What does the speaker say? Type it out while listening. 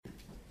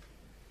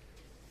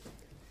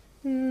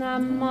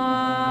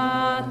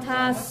Namo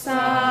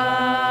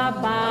tassa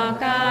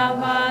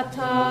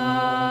bhagavato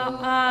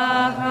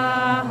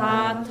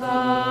arahato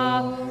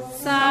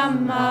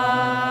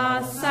samma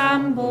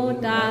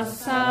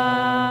sambuddhassa.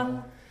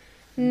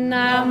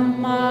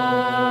 Namo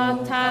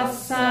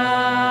tassa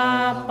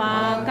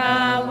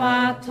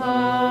bhagavato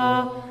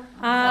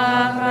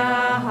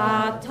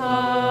arahato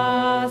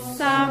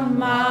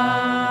samma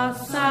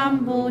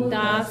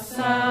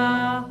sambuddhassa.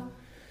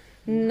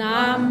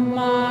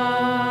 Namo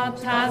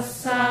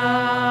tassa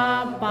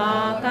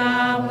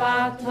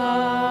bhagavato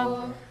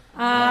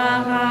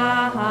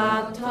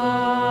arahato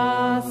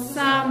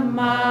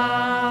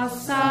samma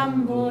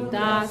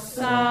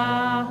sambuddhassa.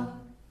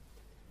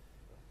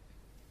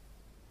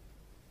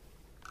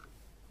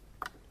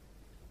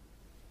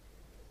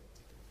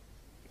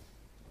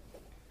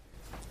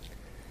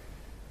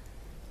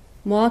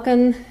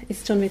 Morgen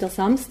ist schon wieder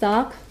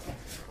Samstag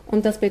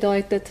und das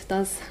bedeutet,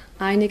 dass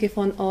einige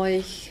von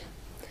euch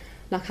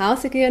nach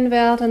Hause gehen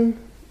werden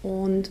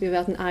und wir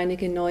werden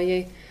einige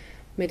neue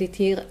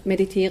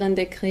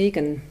Meditierende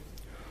kriegen.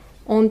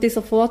 Und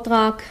dieser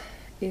Vortrag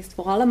ist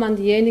vor allem an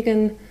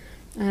diejenigen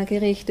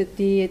gerichtet,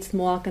 die jetzt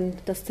morgen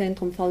das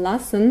Zentrum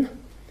verlassen.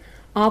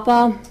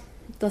 Aber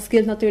das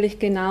gilt natürlich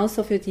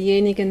genauso für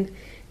diejenigen,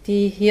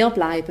 die hier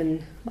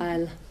bleiben,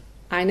 weil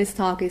eines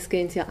Tages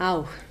gehen sie ja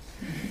auch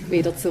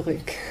wieder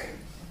zurück.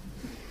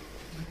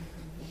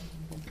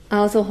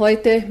 Also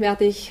heute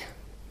werde ich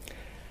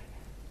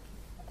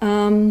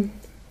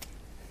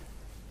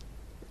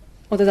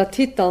oder der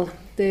Titel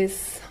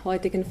des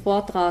heutigen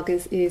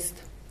Vortrages ist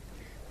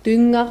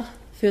Dünger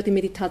für die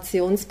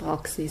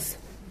Meditationspraxis.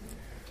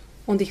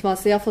 Und ich war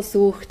sehr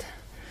versucht,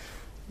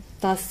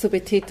 das zu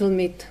betiteln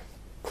mit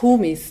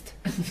Kuhmist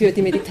für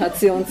die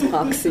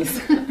Meditationspraxis.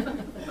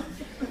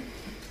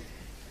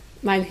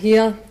 Weil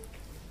hier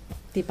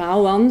die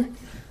Bauern,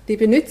 die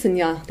benutzen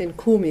ja den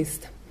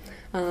Kuhmist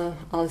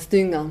als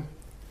Dünger,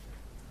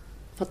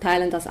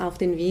 verteilen das auf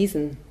den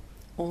Wiesen.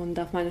 Und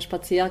auf meinem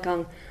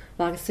Spaziergang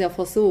war ich sehr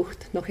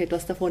versucht, noch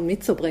etwas davon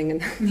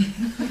mitzubringen.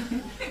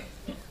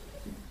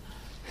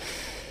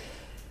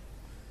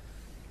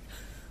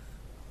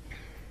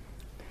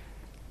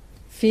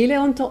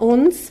 Viele unter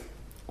uns,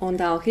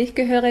 und auch ich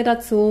gehöre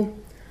dazu,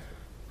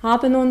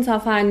 haben uns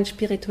auf einen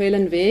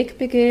spirituellen Weg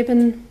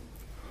begeben,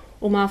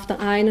 um auf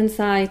der einen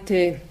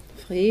Seite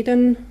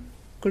Frieden,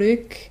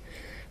 Glück,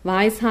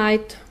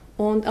 Weisheit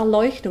und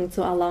Erleuchtung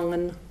zu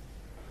erlangen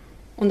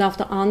und auf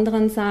der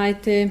anderen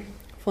Seite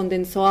von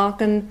den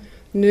Sorgen,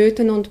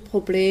 Nöten und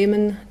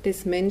Problemen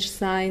des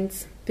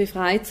Menschseins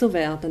befreit zu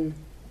werden.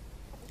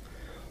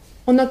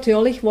 Und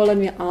natürlich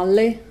wollen wir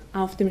alle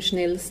auf dem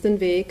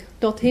schnellsten Weg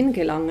dorthin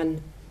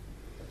gelangen.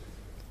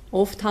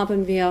 Oft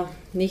haben wir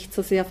nicht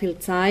so sehr viel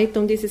Zeit,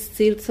 um dieses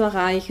Ziel zu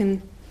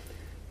erreichen,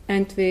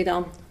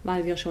 entweder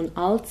weil wir schon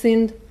alt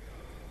sind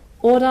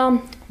oder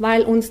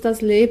weil uns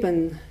das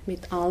Leben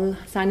mit all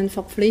seinen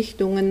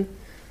Verpflichtungen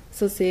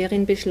so sehr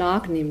in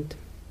Beschlag nimmt.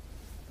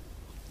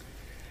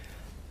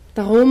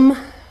 Darum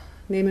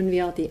nehmen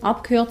wir die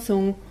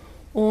Abkürzung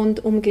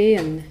und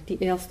umgehen die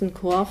ersten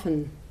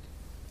Kurven.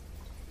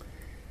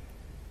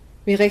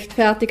 Wir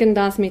rechtfertigen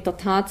das mit der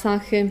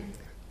Tatsache,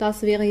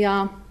 dass wir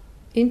ja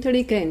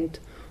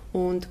intelligent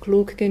und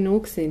klug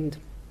genug sind.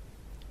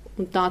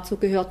 Und dazu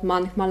gehört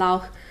manchmal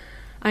auch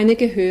eine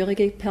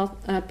gehörige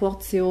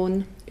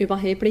Portion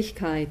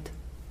Überheblichkeit.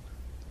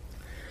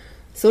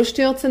 So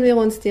stürzen wir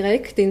uns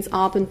direkt ins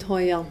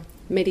Abenteuer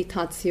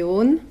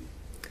Meditation,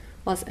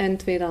 was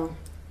entweder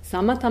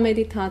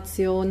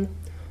Samatha-Meditation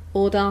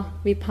oder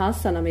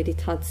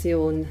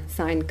Vipassana-Meditation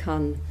sein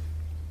kann.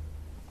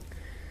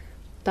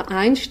 Der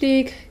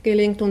Einstieg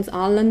gelingt uns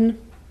allen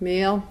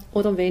mehr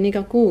oder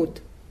weniger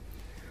gut.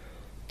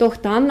 Doch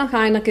dann nach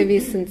einer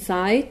gewissen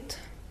Zeit,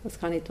 das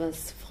kann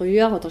etwas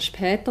früher oder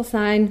später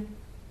sein,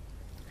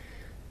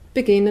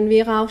 beginnen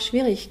wir auf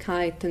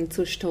Schwierigkeiten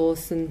zu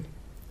stoßen.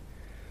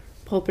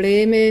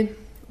 Probleme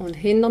und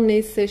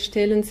Hindernisse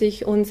stellen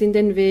sich uns in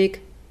den Weg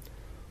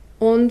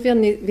und wir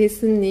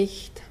wissen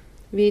nicht,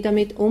 wie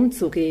damit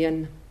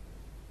umzugehen.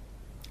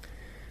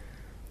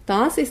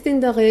 Das ist in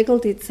der Regel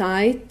die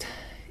Zeit,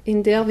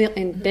 in der wir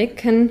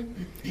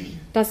entdecken,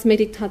 dass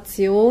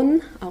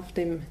Meditation auf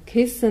dem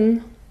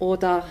Kissen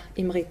oder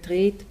im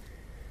Retreat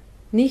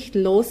nicht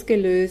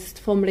losgelöst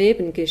vom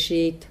Leben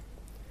geschieht,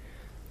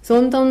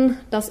 sondern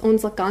dass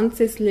unser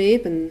ganzes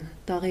Leben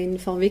darin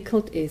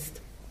verwickelt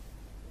ist.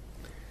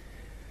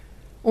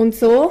 Und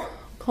so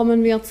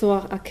kommen wir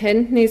zur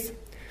Erkenntnis,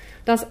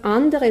 dass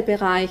andere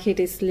Bereiche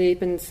des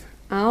Lebens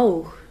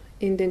auch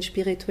in den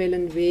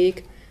spirituellen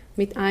Weg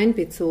mit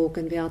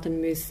einbezogen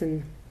werden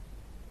müssen.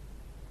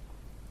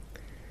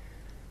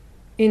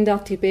 In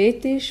der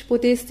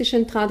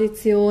tibetisch-buddhistischen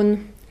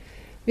Tradition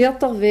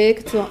wird der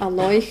Weg zur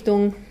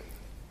Erleuchtung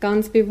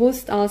ganz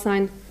bewusst als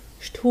ein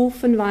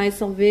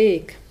stufenweiser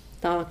Weg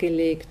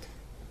dargelegt,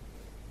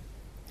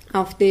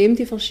 auf dem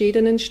die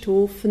verschiedenen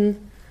Stufen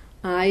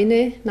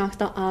eine nach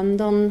der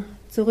anderen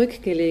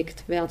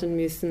zurückgelegt werden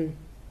müssen.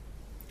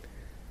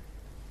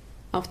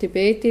 Auf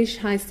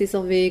Tibetisch heißt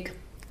dieser Weg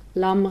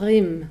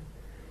Lam-Rim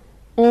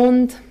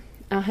und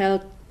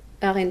er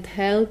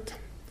enthält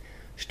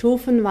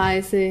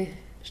stufenweise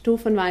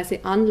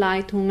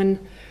Anleitungen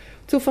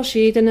zu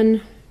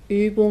verschiedenen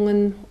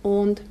Übungen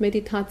und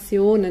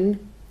Meditationen,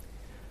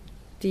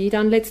 die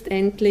dann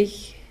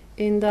letztendlich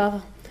in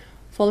der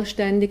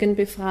vollständigen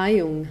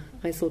Befreiung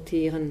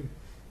resultieren.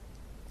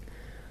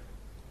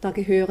 Da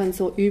gehören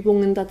so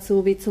Übungen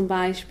dazu, wie zum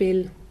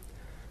Beispiel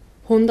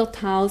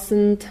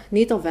 100.000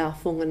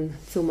 Niederwerfungen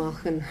zu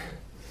machen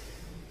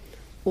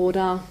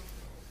oder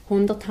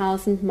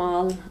 100.000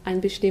 Mal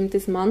ein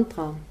bestimmtes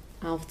Mantra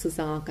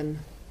aufzusagen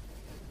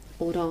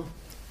oder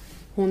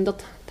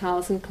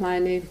 100.000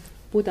 kleine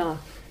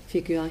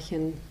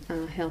Buddha-Figürchen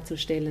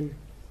herzustellen.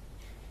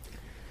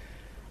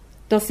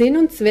 Der Sinn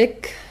und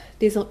Zweck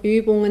dieser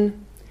Übungen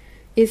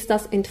ist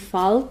das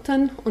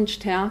Entfalten und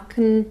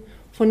Stärken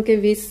von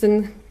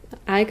gewissen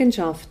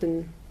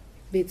Eigenschaften,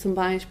 wie zum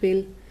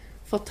Beispiel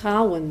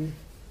Vertrauen,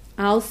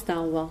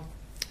 Ausdauer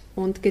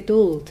und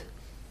Geduld.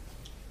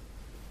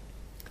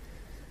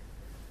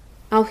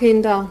 Auch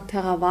in der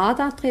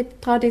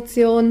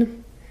Theravada-Tradition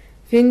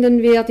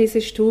finden wir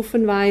diese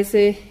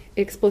stufenweise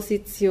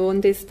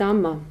Exposition des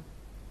Dhamma.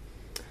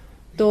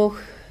 Doch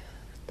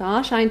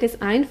da scheint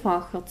es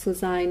einfacher zu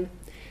sein,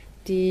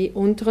 die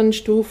unteren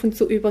Stufen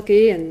zu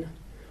übergehen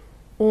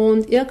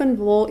und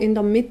irgendwo in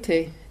der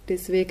Mitte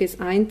des Weges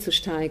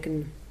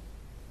einzusteigen.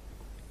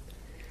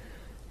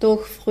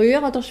 Doch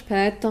früher oder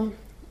später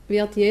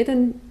wird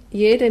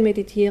jede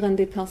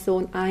meditierende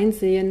Person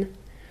einsehen,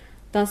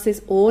 dass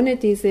es ohne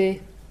diese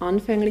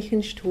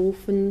anfänglichen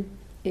Stufen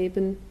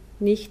eben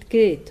nicht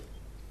geht.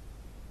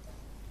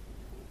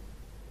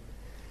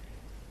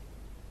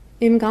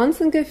 Im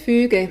ganzen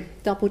Gefüge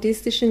der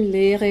buddhistischen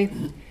Lehre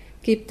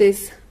gibt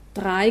es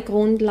 3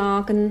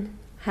 Grundlagen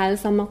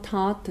heilsamer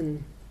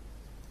Taten.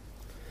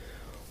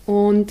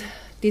 Und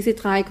diese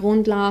 3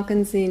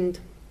 Grundlagen sind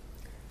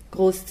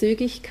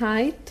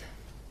Großzügigkeit,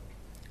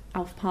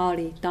 auf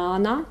Pali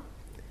Dana.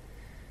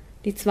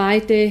 Die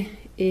zweite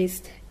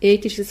ist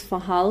ethisches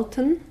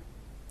Verhalten,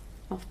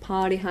 auf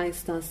Pali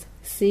heißt das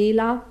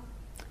Sila.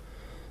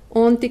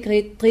 Und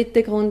die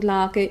dritte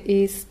Grundlage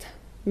ist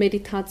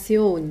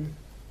Meditation,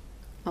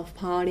 auf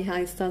Pali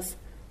heißt das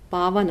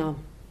Bhavana.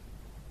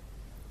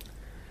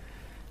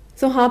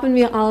 So haben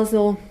wir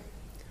also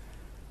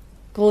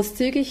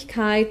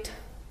Großzügigkeit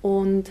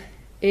und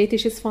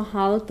ethisches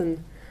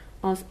Verhalten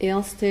als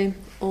erste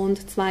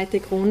und zweite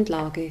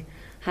Grundlage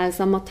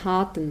heilsamer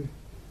Taten.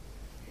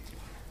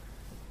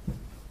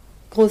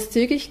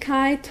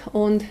 Großzügigkeit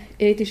und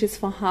ethisches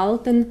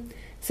Verhalten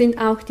sind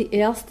auch die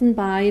ersten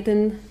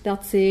beiden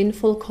der 10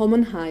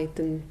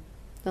 Vollkommenheiten,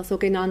 der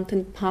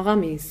sogenannten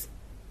Paramis.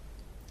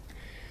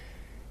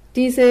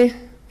 Diese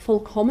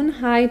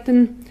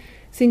Vollkommenheiten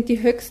sind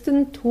die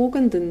höchsten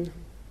Tugenden,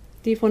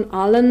 die von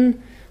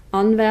allen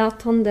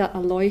Anwärtern der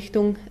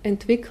Erleuchtung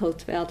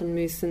entwickelt werden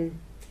müssen.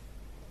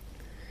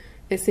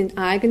 Es sind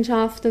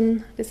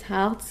Eigenschaften des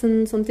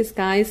Herzens und des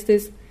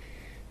Geistes,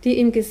 die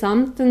im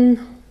gesamten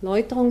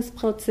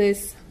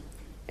Läuterungsprozess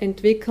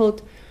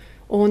entwickelt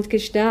und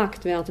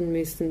gestärkt werden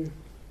müssen.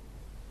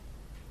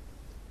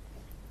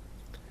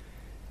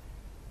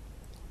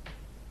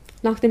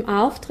 Nach dem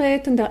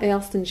Auftreten der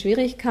ersten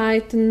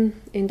Schwierigkeiten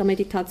in der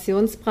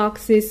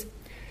Meditationspraxis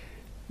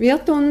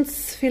wird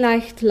uns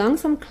vielleicht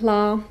langsam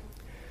klar,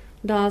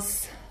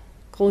 dass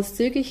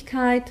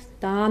Großzügigkeit,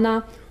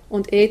 Dana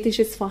und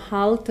ethisches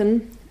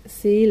Verhalten,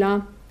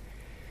 Sila,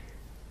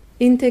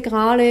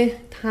 integrale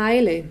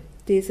Teile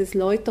dieses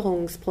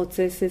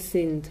Läuterungsprozesses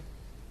sind.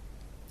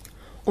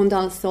 Und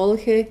als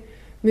solche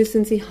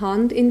müssen sie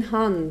Hand in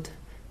Hand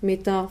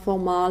mit der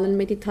formalen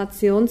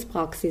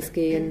Meditationspraxis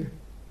gehen.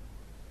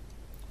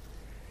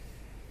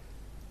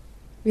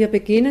 Wir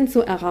beginnen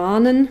zu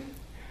erahnen,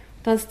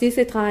 dass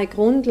diese 3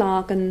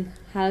 Grundlagen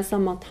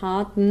heilsamer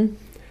Taten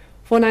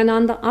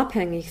voneinander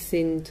abhängig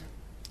sind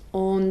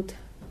und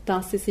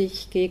dass sie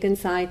sich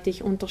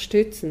gegenseitig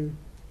unterstützen.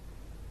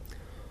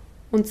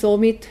 Und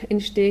somit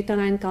entsteht dann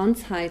ein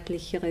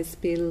ganzheitlicheres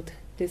Bild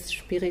des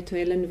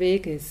spirituellen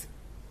Weges.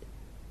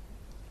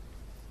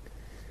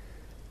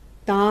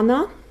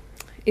 Dana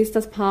ist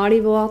das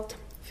Pali-Wort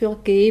für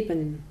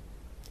geben,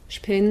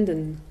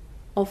 spenden,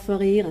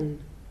 offerieren,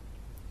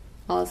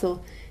 also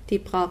die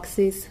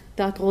Praxis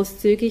der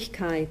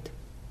Großzügigkeit.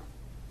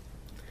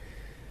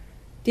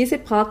 Diese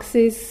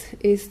Praxis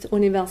ist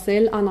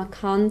universell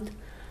anerkannt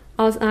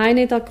als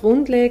eine der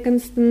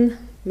grundlegendsten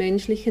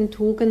menschlichen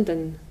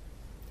Tugenden.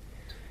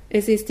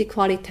 Es ist die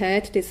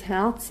Qualität des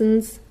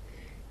Herzens,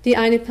 die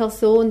eine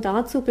Person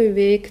dazu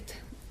bewegt,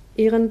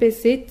 ihren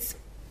Besitz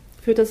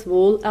für das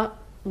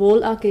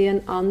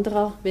Wohlergehen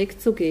anderer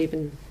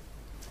wegzugeben.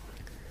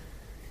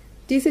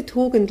 Diese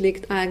Tugend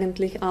liegt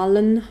eigentlich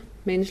allen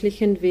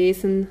menschlichen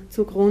Wesen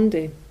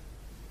zugrunde.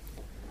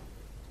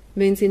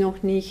 Wenn sie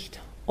noch nicht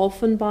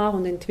offenbar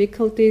und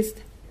entwickelt ist,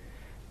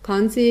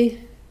 kann sie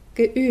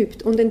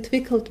geübt und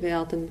entwickelt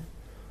werden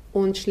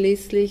und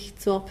schließlich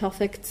zur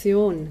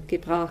Perfektion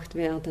gebracht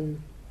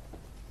werden.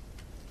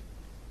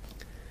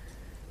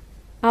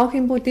 Auch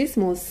im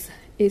Buddhismus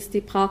ist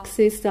die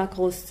Praxis der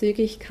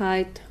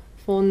Großzügigkeit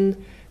von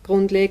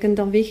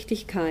grundlegender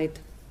Wichtigkeit.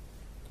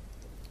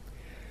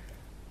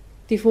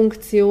 Die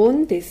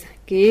Funktion des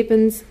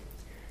Gebens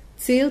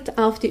zielt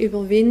auf die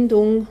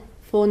Überwindung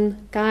von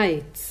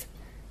Geiz,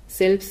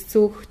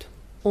 Selbstsucht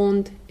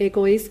und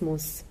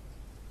Egoismus.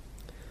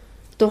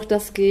 Durch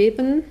das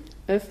Geben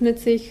öffnet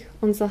sich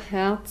unser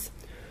Herz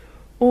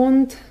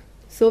und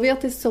so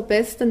wird es zur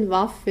besten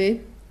Waffe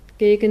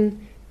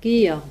gegen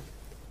Gier,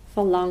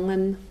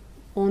 Verlangen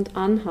und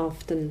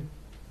Anhaften.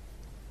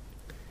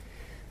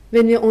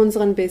 Wenn wir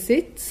unseren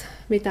Besitz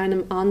mit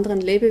einem anderen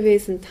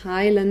Lebewesen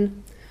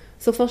teilen,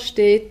 so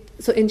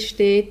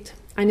entsteht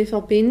eine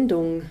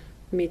Verbindung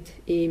mit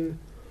ihm.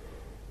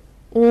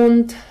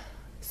 Und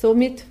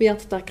somit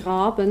wird der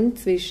Graben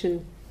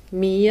zwischen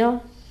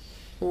mir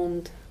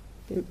und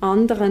dem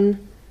anderen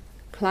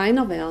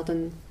kleiner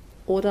werden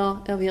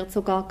oder er wird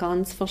sogar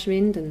ganz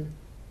verschwinden.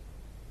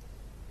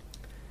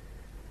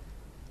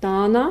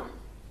 Dana,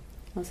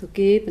 also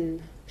geben,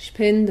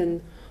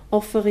 spenden,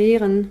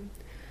 offerieren,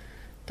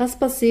 das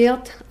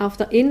basiert auf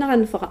der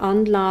inneren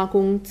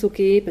Veranlagung zu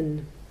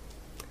geben,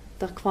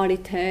 der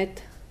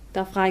Qualität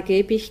der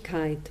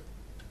Freigebigkeit.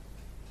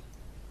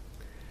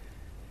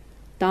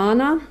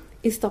 Dana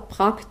ist der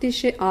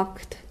praktische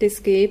Akt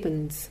des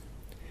Gebens.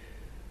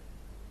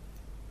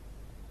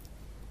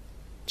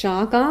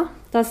 Jaga,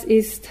 das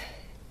ist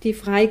die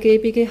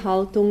freigebige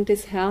Haltung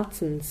des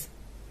Herzens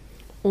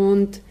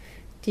und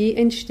die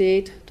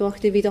entsteht durch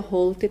die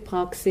wiederholte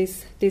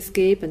Praxis des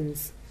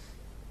Gebens.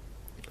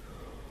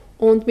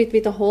 Und mit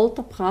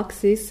wiederholter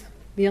Praxis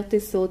wird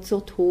es so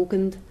zur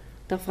Tugend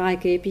der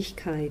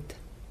Freigebigkeit.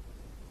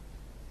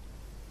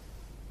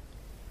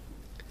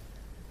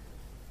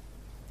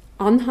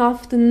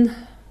 Anhaften,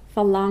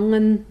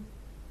 Verlangen,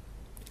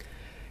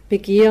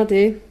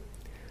 Begierde,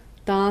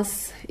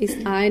 das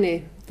ist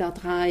eine der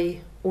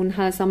 3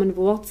 unheilsamen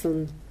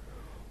Wurzeln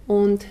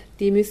und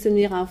die müssen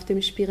wir auf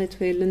dem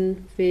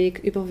spirituellen Weg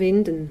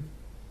überwinden.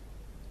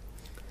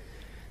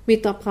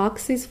 Mit der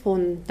Praxis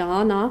von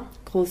Dana,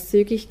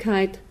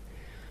 Großzügigkeit,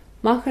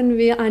 machen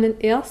wir einen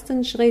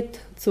ersten Schritt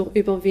zur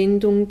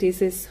Überwindung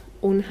dieses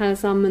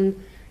unheilsamen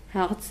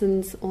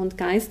Herzens- und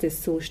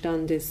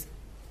Geisteszustandes.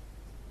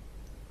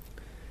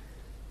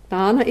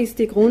 Dana ist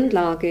die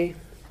Grundlage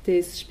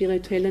des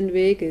spirituellen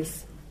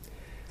Weges,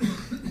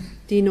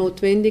 die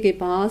notwendige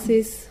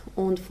Basis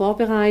und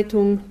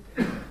Vorbereitung,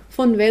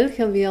 von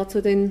welcher wir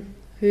zu den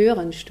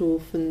höheren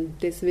Stufen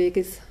des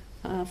Weges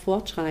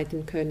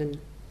fortschreiten können.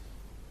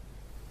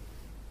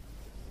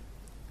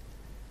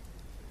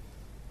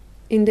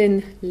 In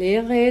den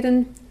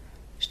Lehrreden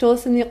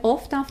stoßen wir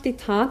oft auf die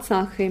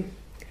Tatsache,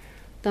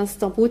 dass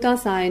der Buddha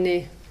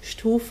seine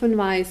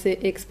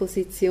stufenweise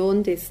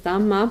Exposition des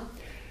Dhamma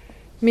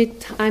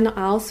mit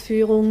einer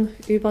Ausführung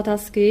über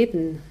das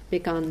Geben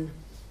begann.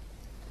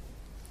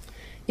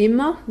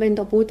 Immer wenn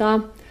der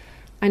Buddha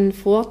einen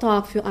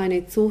Vortrag für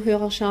eine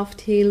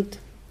Zuhörerschaft hielt,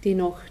 die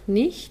noch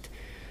nicht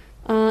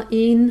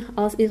ihn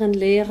als ihren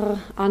Lehrer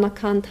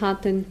anerkannt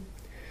hatten,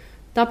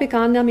 da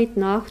begann er mit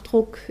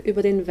Nachdruck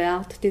über den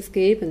Wert des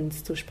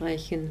Gebens zu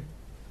sprechen.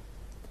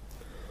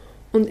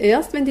 Und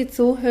erst wenn die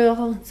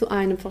Zuhörer zu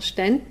einem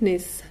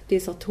Verständnis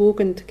dieser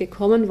Tugend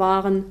gekommen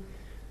waren,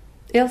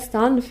 erst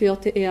dann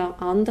führte er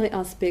andere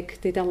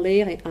Aspekte der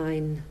Lehre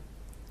ein,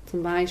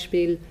 zum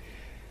Beispiel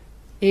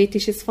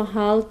ethisches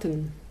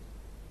Verhalten,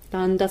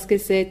 dann das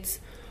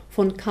Gesetz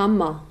von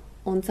Kamma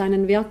und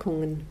seinen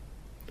Wirkungen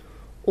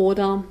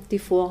oder die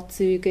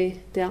Vorzüge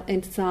der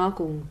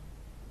Entsagung.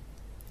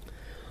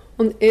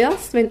 Und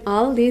erst wenn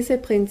all diese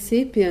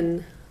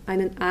Prinzipien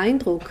einen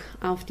Eindruck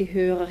auf die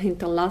Hörer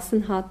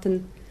hinterlassen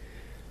hatten,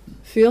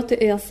 führte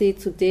er sie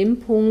zu dem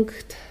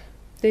Punkt,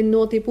 den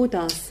nur die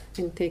Buddhas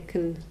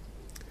entdecken,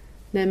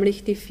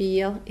 nämlich die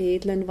 4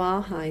 edlen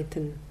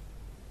Wahrheiten.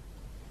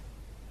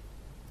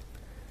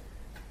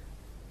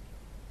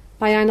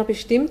 Bei einer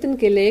bestimmten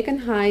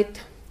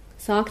Gelegenheit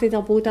sagte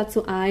der Buddha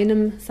zu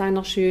einem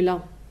seiner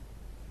Schüler: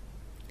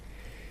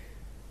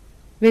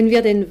 Wenn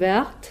wir den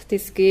Wert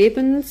des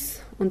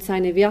Gebens und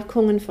seine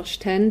Wirkungen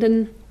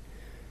verständen,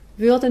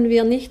 würden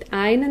wir nicht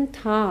einen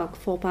Tag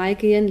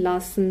vorbeigehen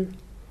lassen,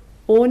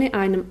 ohne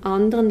einem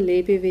anderen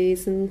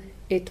Lebewesen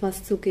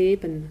etwas zu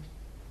geben.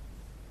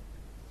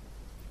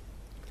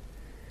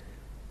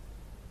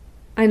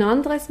 Ein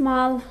anderes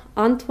Mal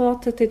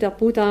antwortete der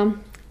Buddha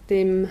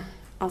dem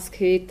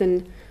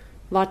Asketen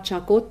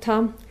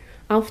Vajjagotha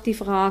auf die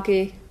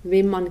Frage,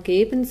 wem man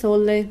geben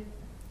solle,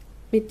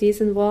 mit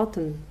diesen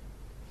Worten: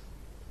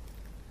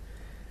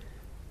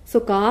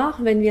 Sogar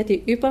wenn wir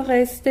die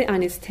Überreste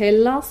eines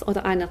Tellers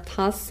oder einer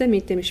Tasse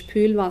mit dem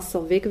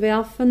Spülwasser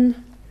wegwerfen,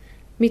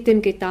 mit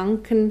dem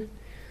Gedanken,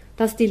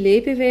 dass die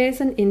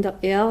Lebewesen in der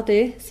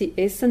Erde sie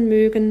essen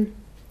mögen,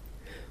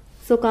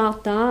 sogar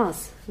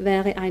das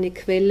wäre eine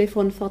Quelle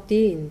von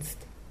Verdienst.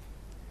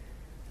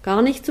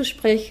 Gar nicht zu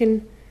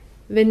sprechen,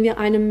 wenn wir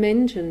einem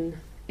Menschen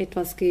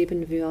etwas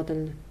geben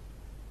würden.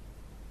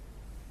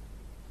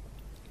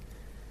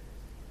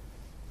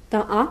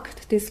 Der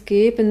Akt des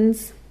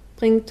Gebens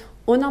bringt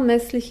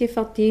unermessliche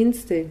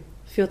Verdienste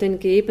für den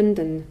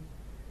Gebenden.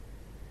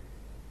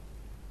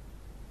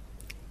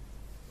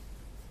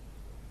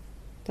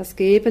 Das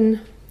Geben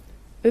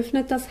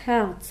öffnet das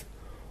Herz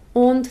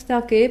und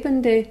der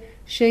Gebende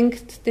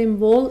schenkt dem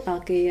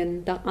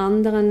Wohlergehen der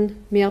anderen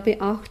mehr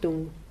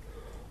Beachtung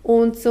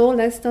und so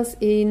lässt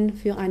das ihn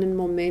für einen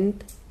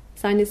Moment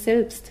seine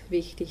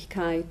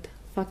Selbstwichtigkeit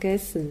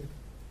vergessen.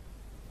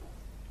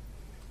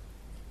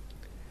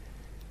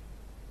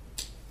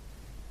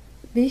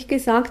 Wie ich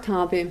gesagt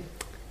habe,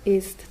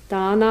 ist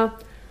Dana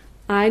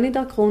eine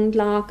der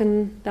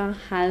Grundlagen der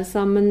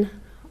heilsamen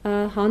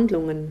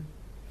Handlungen.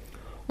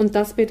 Und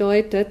das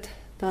bedeutet,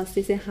 dass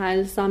diese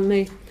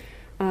heilsame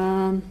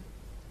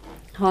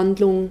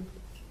Handlung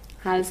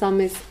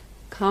heilsames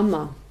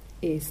Karma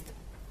ist.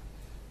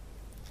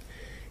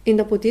 In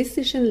der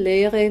buddhistischen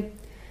Lehre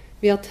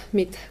wird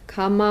mit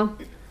Karma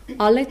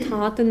alle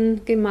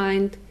Taten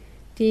gemeint,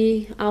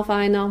 die auf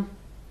einer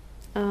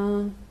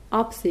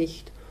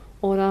Absicht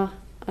oder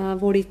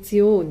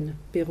Volition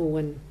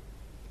beruhen.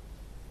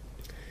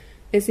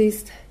 Es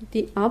ist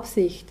die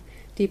Absicht,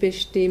 die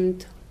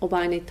bestimmt, ob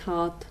eine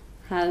Tat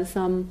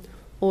heilsam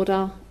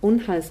oder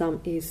unheilsam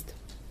ist.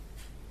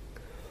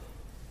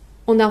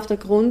 Und auf der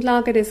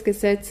Grundlage des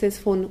Gesetzes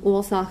von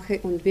Ursache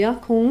und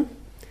Wirkung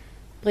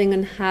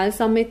bringen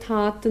heilsame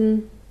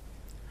Taten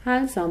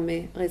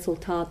heilsame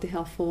Resultate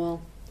hervor.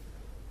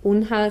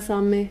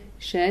 Unheilsame,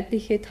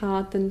 schädliche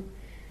Taten,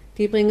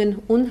 die bringen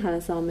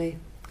unheilsame,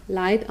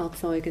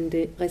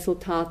 leiderzeugende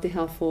Resultate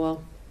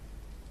hervor.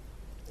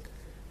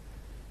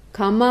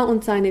 Karma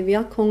und seine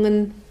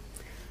Wirkungen,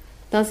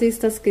 das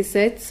ist das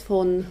Gesetz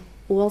von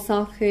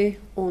Ursache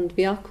und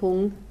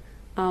Wirkung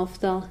auf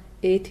der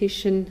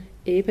ethischen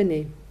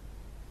Ebene.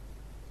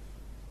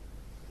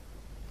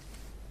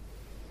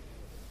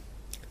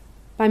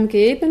 Beim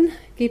Geben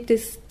gibt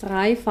es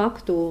 3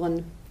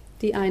 Faktoren,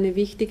 die eine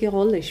wichtige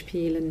Rolle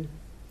spielen.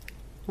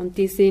 Und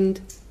die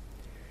sind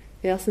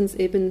erstens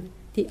eben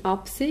die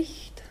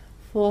Absicht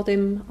vor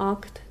dem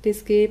Akt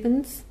des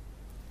Gebens.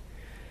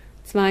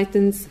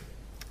 Zweitens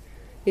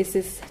ist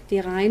es die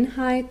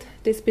Reinheit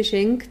des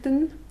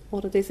Beschenkten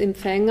oder des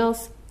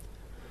Empfängers.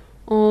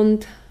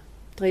 Und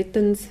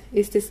drittens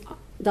ist es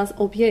das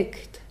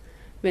Objekt,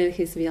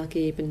 welches wir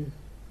geben.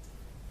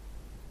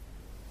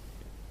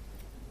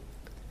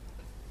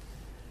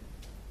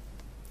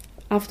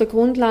 Auf der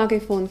Grundlage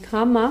von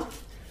Karma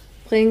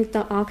bringt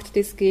der Akt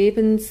des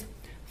Gebens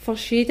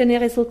verschiedene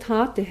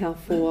Resultate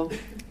hervor,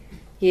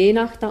 je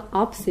nach der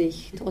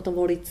Absicht oder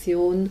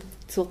Volition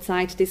zur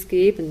Zeit des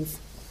Gebens.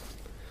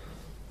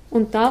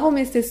 Und darum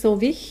ist es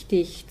so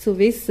wichtig zu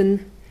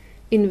wissen,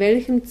 in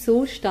welchem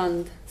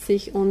Zustand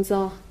sich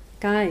unser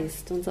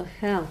Geist, unser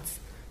Herz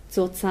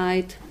zur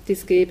Zeit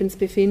des Gebens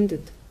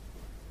befindet.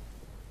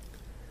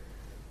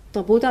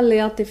 Der Buddha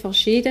lehrte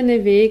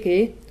verschiedene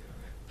Wege,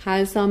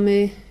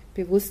 heilsame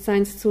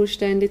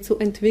Bewusstseinszustände zu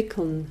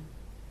entwickeln.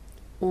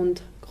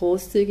 Und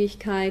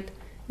Großzügigkeit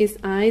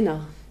ist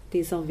einer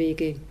dieser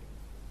Wege.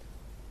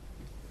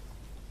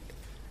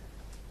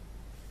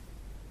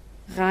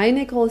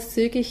 Reine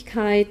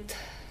Großzügigkeit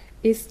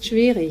ist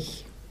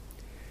schwierig.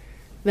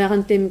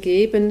 Während dem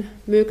Geben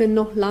mögen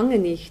noch lange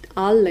nicht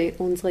alle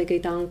unsere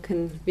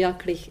Gedanken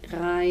wirklich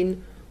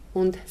rein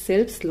und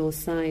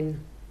selbstlos sein.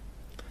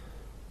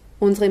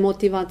 Unsere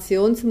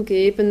Motivation zum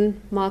Geben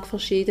mag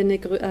verschiedene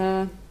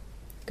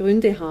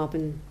Gründe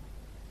haben.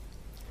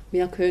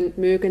 Wir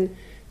mögen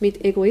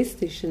mit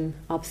egoistischen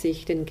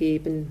Absichten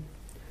geben.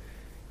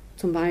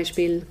 Zum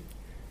Beispiel,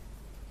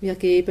 wir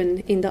geben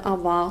in der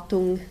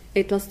Erwartung,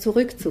 etwas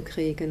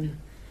zurückzukriegen.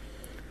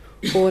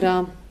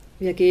 Oder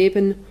wir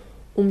geben,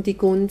 um die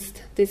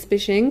Gunst des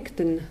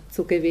Beschenkten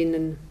zu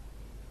gewinnen.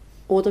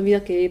 Oder wir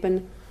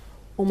geben,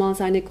 um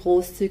als eine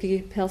großzügige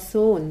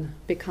Person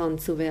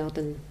bekannt zu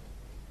werden.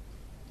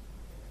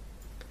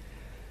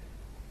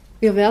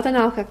 Wir werden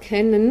auch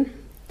erkennen,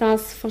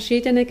 dass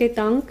verschiedene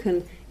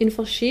Gedanken in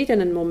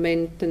verschiedenen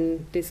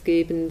Momenten des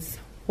Gebens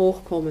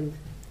hochkommen.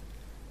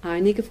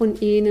 Einige von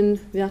ihnen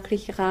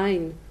wirklich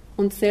rein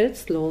und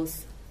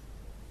selbstlos,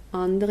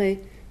 andere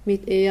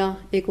mit eher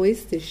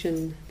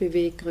egoistischen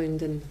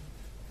Beweggründen.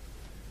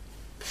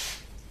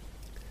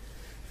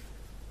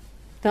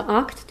 Der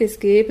Akt des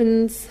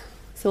Gebens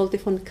sollte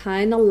von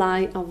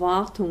keinerlei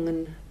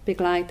Erwartungen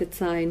begleitet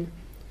sein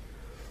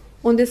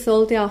und es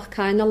sollte auch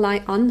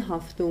keinerlei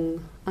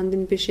Anhaftung an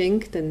den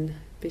Beschenkten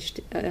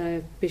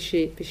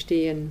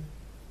bestehen.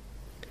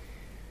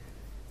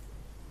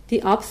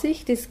 Die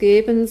Absicht des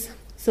Gebens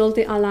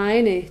sollte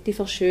alleine die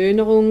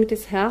Verschönerung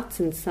des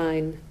Herzens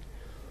sein,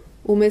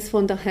 um es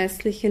von der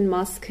hässlichen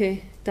Maske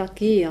der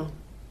Gier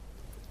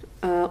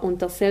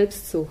und der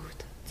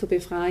Selbstsucht zu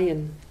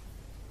befreien.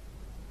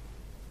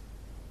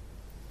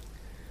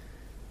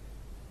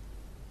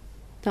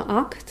 Der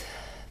Akt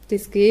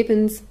des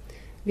Gebens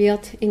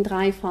wird in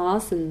 3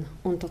 Phasen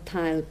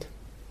unterteilt.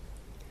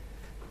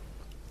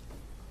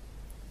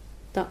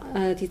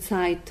 Die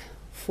Zeit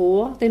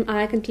vor dem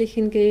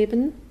eigentlichen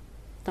Geben,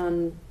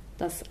 dann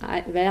das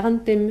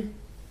während dem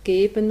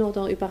Geben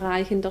oder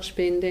Überreichen der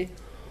Spende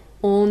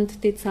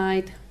und die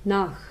Zeit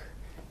nach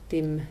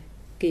dem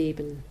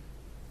Geben.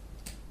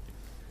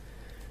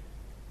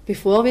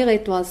 Bevor wir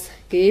etwas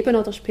geben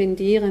oder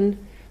spendieren,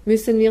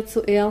 müssen wir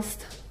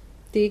zuerst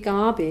die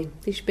Gabe,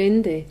 die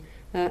Spende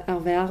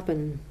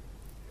erwerben.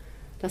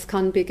 Das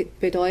kann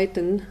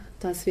bedeuten,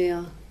 dass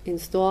wir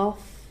ins Dorf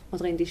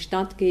oder in die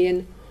Stadt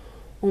gehen,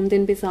 um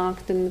den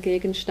besagten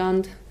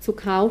Gegenstand zu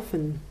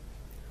kaufen.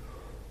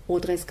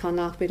 Oder es kann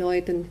auch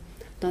bedeuten,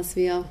 dass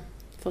wir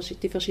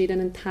die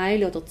verschiedenen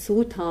Teile oder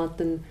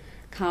Zutaten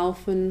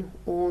kaufen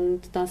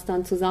und das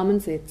dann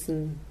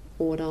zusammensetzen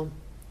oder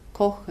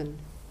kochen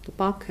oder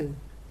backen.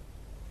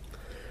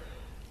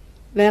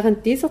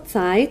 Während dieser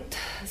Zeit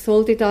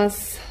sollte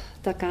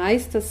der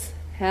Geist, das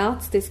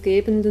Herz des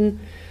Gebenden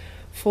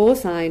froh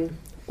sein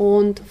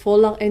und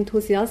voller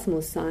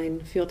Enthusiasmus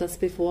sein für das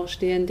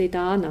bevorstehende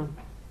Dana.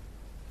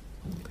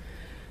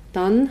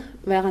 Dann,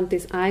 während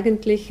des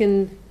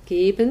eigentlichen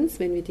Gebens,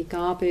 wenn wir die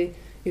Gabe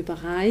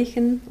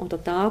überreichen oder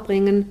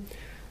darbringen,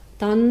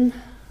 dann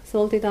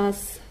sollte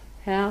das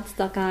Herz,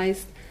 der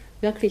Geist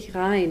wirklich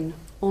rein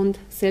und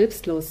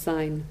selbstlos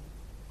sein.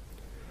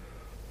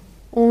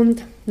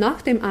 Und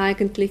nach dem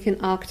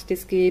eigentlichen Akt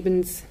des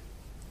Gebens,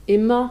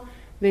 immer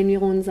wenn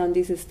wir uns an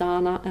dieses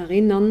Dana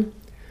erinnern,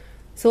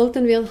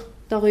 sollten wir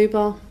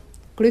darüber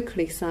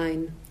glücklich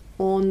sein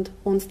und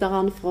uns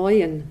daran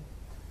freuen.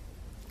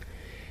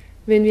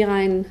 Wenn wir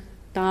ein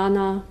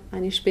Dana,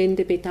 eine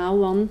Spende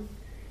bedauern,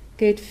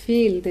 geht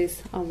viel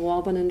des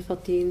erworbenen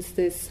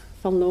Verdienstes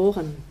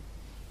verloren.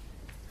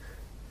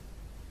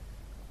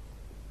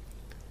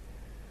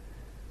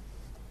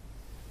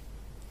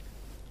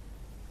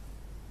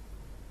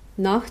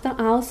 Nach der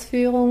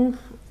Ausführung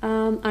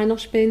einer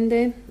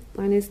Spende,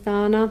 eines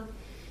Dana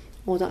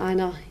oder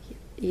einer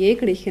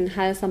jeglichen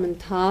heilsamen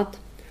Tat,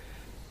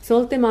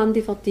 sollte man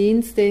die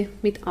Verdienste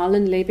mit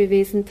allen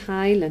Lebewesen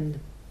teilen.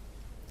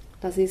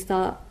 Das ist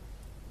das,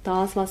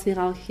 was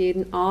wir auch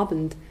jeden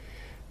Abend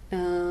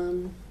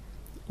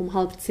um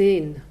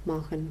 9:30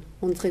 machen,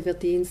 unsere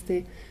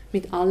Verdienste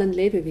mit allen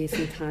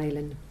Lebewesen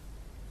teilen.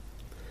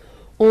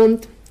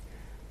 Und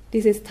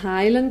dieses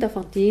Teilen der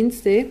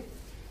Verdienste,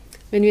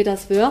 wenn wir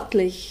das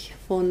wörtlich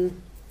vom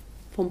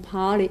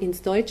Pali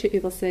ins Deutsche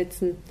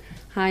übersetzen,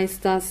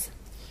 heißt das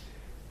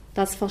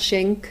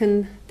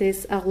Verschenken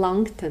des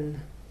Erlangten.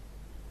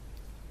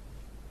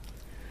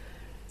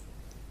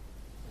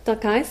 Der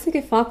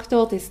geistige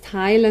Faktor des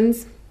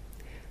Teilens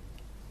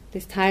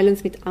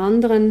mit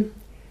anderen,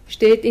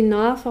 steht in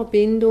naher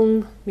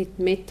Verbindung mit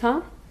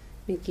Metta,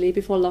 mit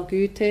liebevoller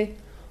Güte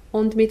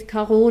und mit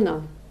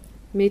Karuna,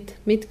 mit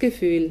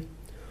Mitgefühl.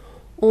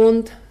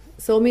 Und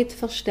somit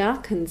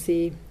verstärken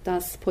sie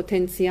das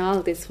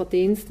Potenzial des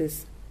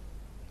Verdienstes.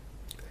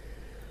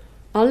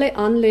 Alle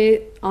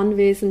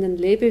anwesenden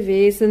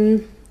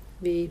Lebewesen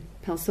wie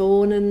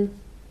Personen,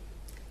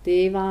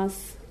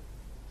 Devas,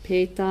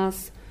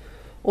 Petas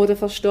oder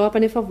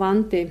verstorbene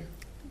Verwandte,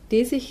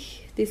 die sich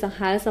dieser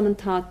heilsamen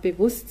Tat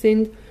bewusst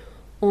sind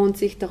und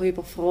sich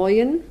darüber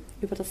freuen,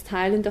 über das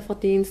Teilen der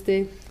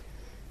Verdienste,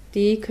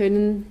 die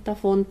können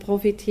davon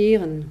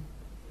profitieren.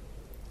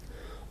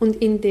 Und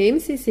indem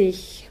sie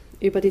sich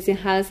über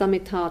diese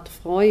heilsame Tat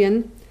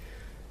freuen,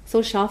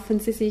 so schaffen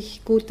sie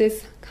sich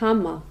gutes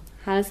Karma,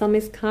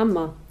 heilsames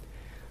Karma,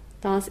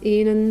 das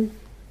ihnen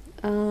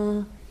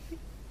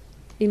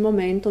im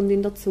Moment und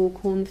in der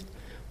Zukunft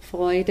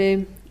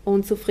Freude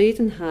und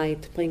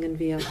Zufriedenheit bringen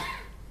wird.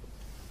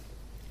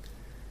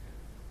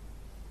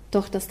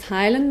 Durch das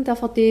Teilen der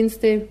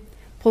Verdienste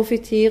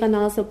profitieren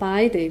also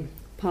beide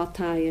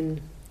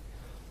Parteien,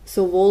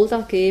 sowohl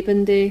der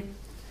Gebende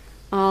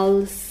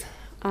als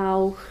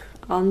auch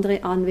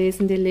andere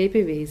anwesende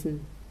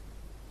Lebewesen.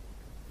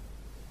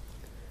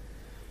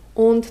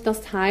 Und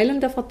das Teilen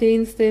der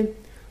Verdienste,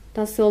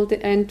 das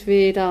sollte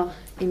entweder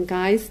im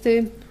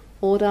Geiste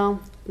oder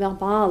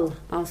verbal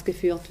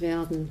ausgeführt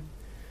werden,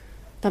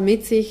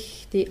 damit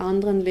sich die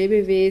anderen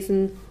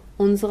Lebewesen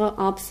unserer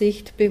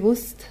Absicht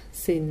bewusst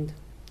sind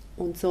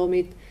und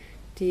somit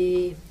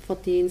die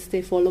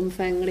Verdienste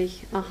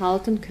vollumfänglich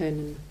erhalten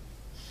können.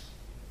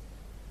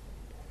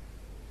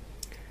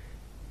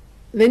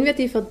 Wenn wir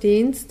diese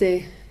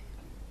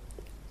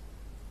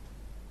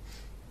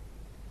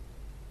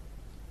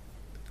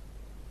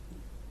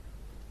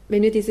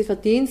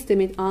Verdienste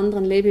mit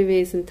anderen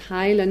Lebewesen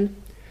teilen,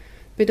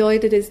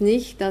 bedeutet es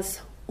nicht,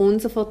 dass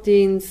unser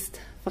Verdienst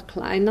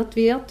verkleinert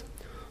wird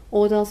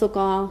oder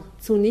sogar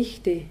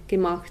zunichte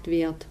gemacht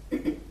wird.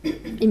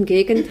 Im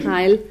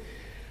Gegenteil,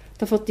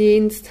 der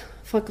Verdienst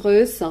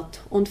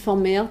vergrößert und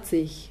vermehrt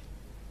sich.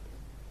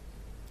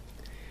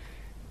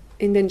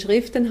 In den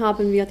Schriften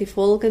haben wir die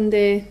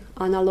folgende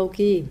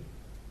Analogie.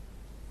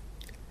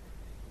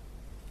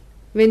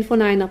 Wenn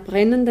von einer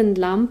brennenden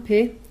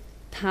Lampe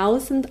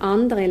 1000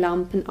 andere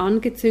Lampen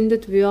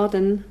angezündet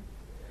würden,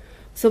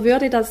 so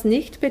würde das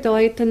nicht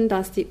bedeuten,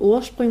 dass die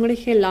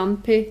ursprüngliche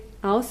Lampe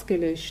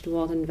ausgelöscht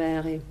worden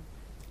wäre.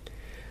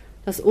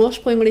 Das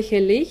ursprüngliche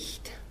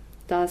Licht,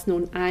 das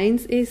nun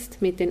eins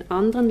ist mit den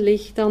anderen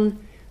Lichtern,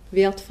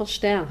 wird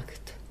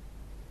verstärkt.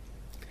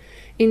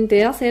 In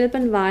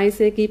derselben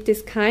Weise gibt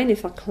es keine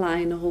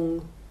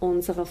Verkleinerung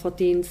unserer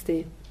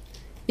Verdienste.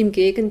 Im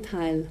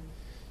Gegenteil,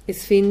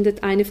 es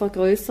findet eine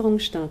Vergrößerung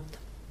statt.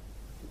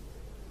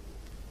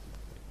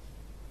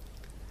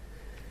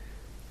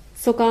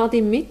 Sogar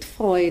die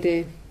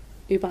Mitfreude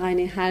über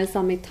eine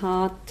heilsame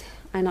Tat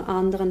einer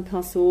anderen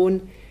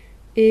Person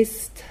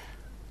ist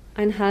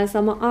ein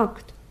heilsamer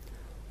Akt.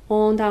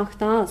 Und auch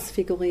das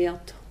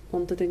figuriert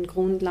unter den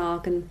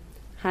Grundlagen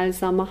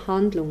heilsamer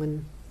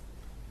Handlungen.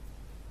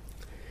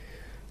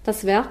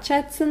 Das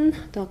Wertschätzen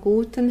der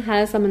guten,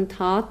 heilsamen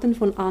Taten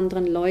von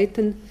anderen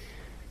Leuten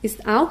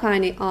ist auch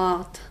eine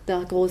Art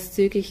der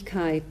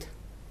Großzügigkeit.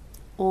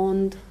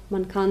 Und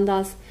man kann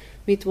das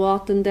mit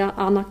Worten der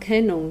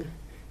Anerkennung,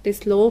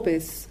 des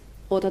Lobes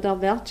oder der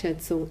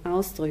Wertschätzung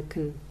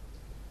ausdrücken.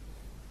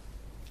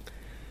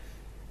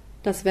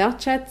 Das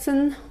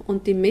Wertschätzen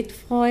und die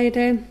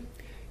Mitfreude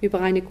über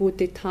eine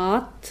gute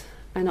Tat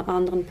einer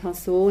anderen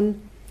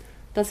Person,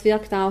 das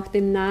wirkt auch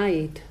dem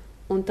Neid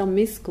und der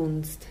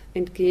Missgunst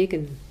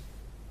entgegen.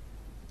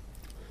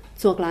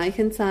 Zur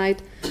gleichen Zeit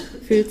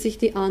fühlt sich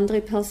die andere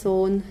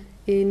Person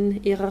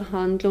in ihrer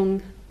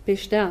Handlung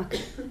bestärkt.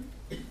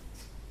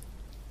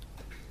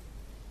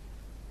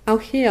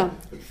 Auch hier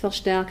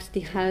verstärkt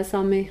die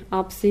heilsame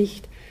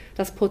Absicht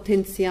das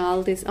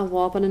Potenzial des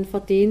erworbenen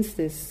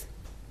Verdienstes.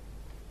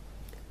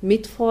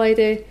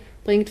 Mitfreude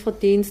bringt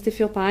Verdienste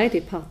für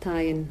beide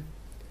Parteien.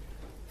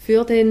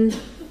 Für die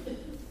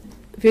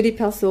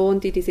Person,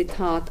 die diese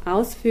Tat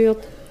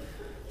ausführt,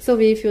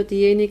 sowie für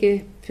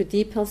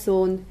die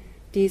Person,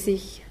 die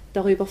sich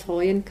darüber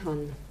freuen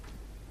kann.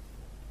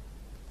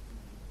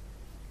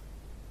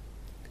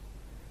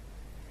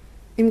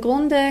 Im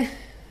Grunde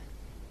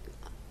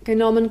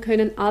genommen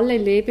können alle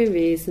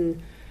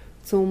Lebewesen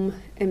zum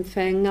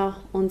Empfänger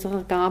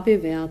unserer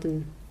Gabe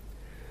werden.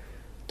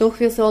 Doch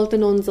wir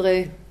sollten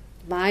unsere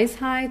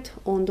Weisheit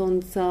und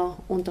unser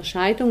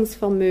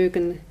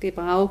Unterscheidungsvermögen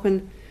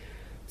gebrauchen,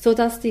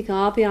 sodass die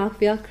Gabe auch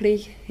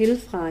wirklich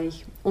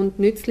hilfreich und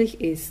nützlich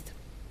ist.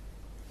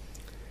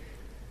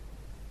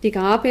 Die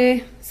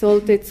Gabe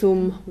sollte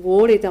zum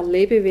Wohle der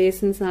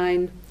Lebewesen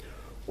sein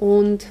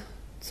und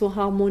zur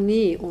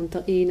Harmonie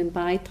unter ihnen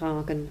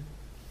beitragen.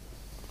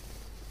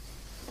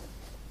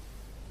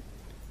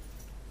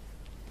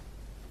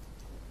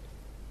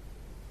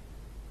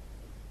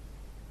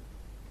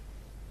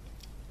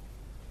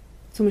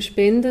 Zum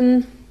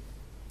Spenden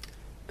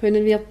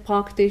können wir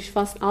praktisch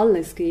fast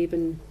alles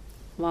geben,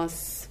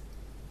 was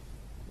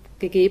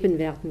gegeben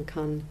werden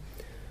kann.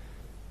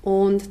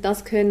 Und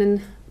das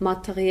können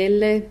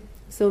materielle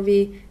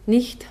sowie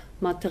nicht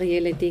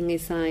materielle Dinge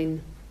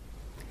sein.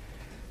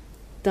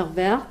 Der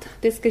Wert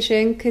des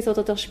Geschenkes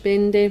oder der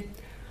Spende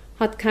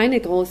hat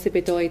keine große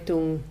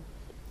Bedeutung.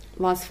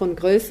 Was von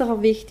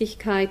größerer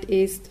Wichtigkeit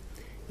ist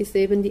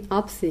eben die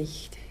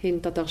Absicht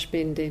hinter der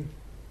Spende.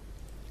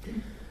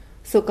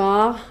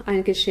 Sogar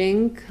ein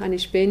Geschenk, eine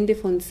Spende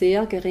von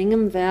sehr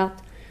geringem Wert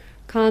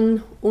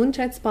kann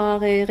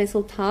unschätzbare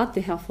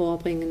Resultate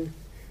hervorbringen,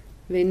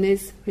 wenn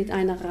es mit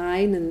einer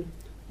reinen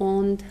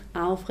und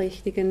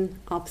aufrichtigen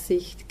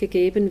Absicht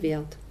gegeben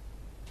wird.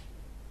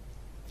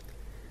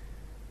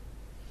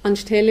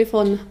 Anstelle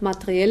von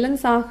materiellen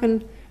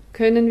Sachen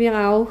können wir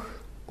auch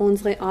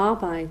unsere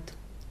Arbeit,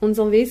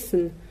 unser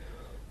Wissen,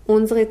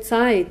 unsere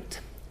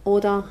Zeit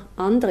oder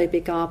andere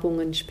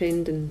Begabungen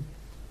spenden.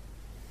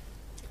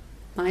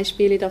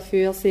 Beispiele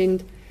dafür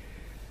sind,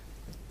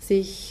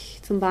 sich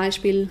zum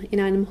Beispiel in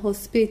einem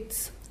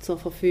Hospiz zur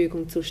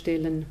Verfügung zu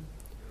stellen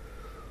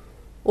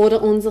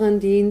oder unseren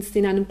Dienst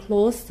in einem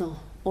Kloster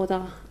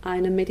oder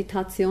einem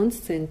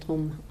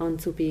Meditationszentrum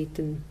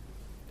anzubieten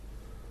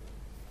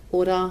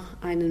oder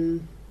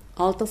einem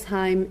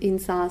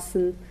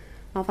Altersheiminsassen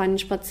auf einen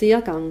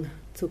Spaziergang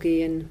zu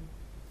gehen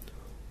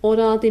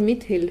oder die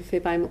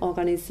Mithilfe beim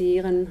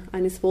Organisieren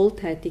eines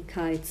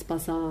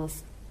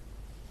Wohltätigkeitsbasars.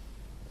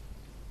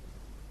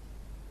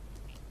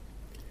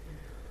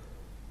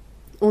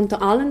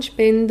 Unter allen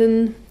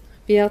Spenden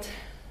wird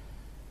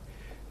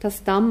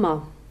das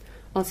Dhamma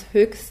als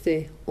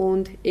höchste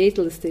und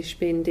edelste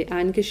Spende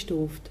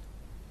eingestuft.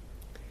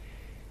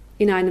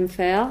 In einem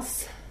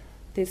Vers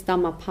des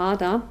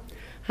Dhammapada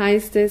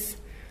heißt es,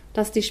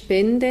 dass die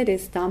Spende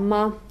des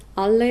Dhamma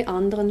alle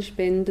anderen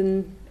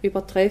Spenden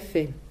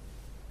übertreffe.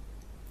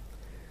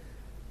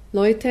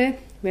 Leute,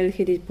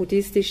 welche die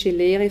buddhistische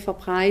Lehre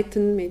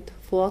verbreiten mit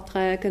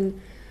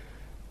Vorträgen,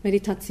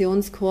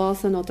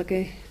 Meditationskursen oder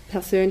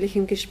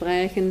persönlichen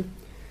Gesprächen,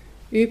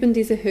 üben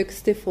diese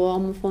höchste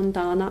Form von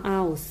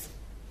Dana aus.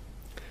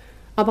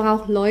 Aber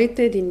auch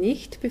Leute, die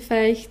nicht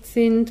befähigt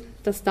sind,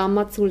 das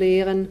Dhamma zu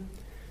lehren,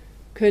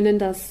 können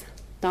das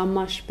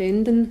Dhamma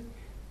spenden,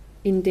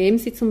 indem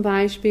sie zum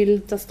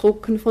Beispiel das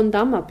Drucken von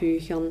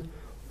Dhamma-Büchern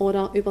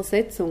oder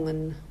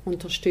Übersetzungen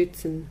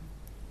unterstützen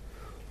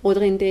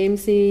oder indem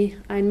sie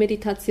ein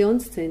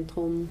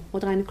Meditationszentrum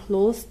oder ein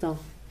Kloster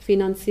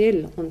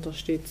finanziell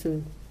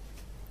unterstützen.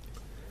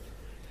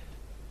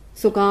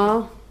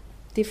 Sogar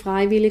die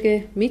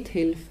freiwillige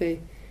Mithilfe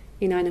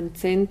in einem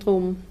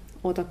Zentrum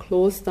oder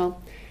Kloster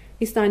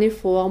ist eine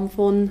Form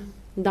von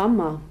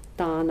Dhamma,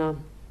 Dana,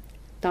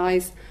 da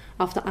es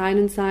auf der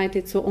einen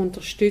Seite zur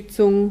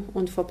Unterstützung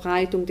und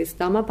Verbreitung des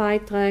Dhamma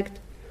beiträgt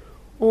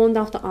und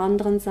auf der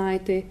anderen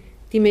Seite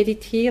die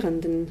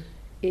Meditierenden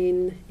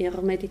in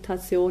ihrer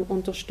Meditation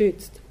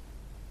unterstützt.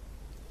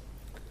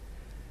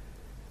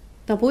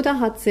 Der Buddha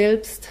hat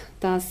selbst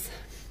das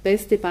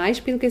beste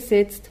Beispiel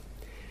gesetzt,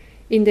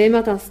 indem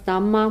er das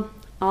Dhamma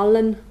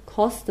allen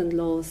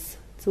kostenlos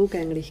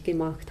zugänglich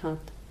gemacht hat.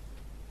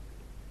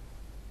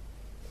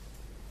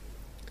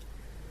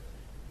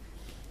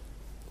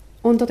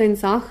 Unter den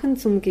Sachen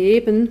zum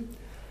Geben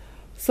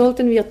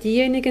sollten wir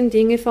diejenigen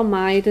Dinge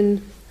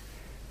vermeiden,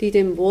 die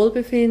dem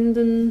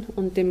Wohlbefinden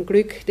und dem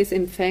Glück des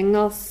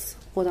Empfängers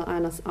oder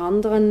eines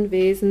anderen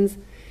Wesens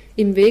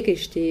im Wege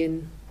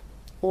stehen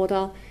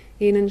oder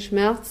ihnen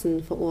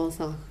Schmerzen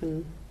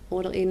verursachen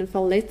oder ihnen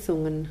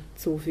Verletzungen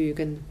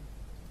zufügen.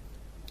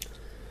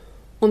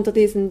 Unter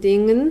diesen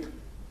Dingen,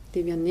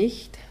 die wir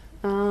nicht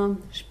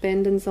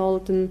spenden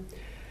sollten,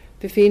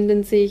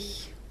 befinden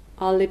sich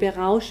alle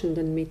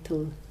berauschenden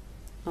Mittel,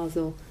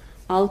 also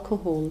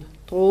Alkohol,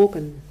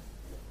 Drogen.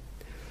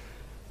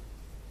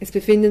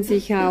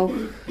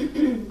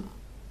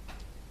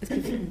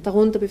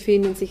 Darunter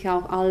befinden sich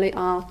auch alle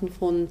Arten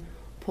von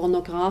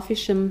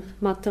pornografischem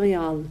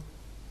Material.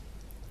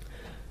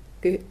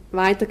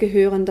 Weiter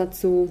gehören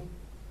dazu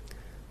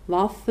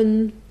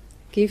Waffen,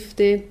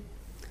 Gifte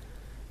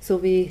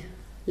sowie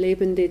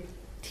lebende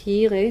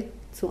Tiere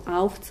zur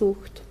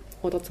Aufzucht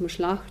oder zum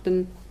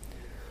Schlachten,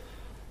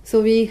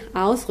 sowie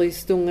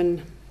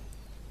Ausrüstungen,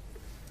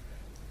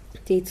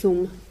 die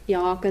zum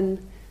Jagen,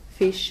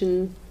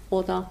 Fischen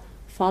oder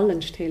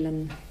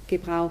Fallenstellen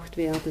gebraucht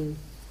werden.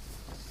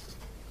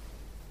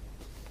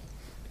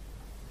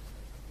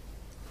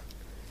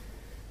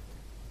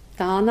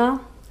 Dana,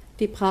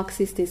 die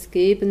Praxis des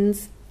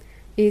Gebens,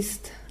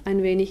 ist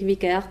ein wenig wie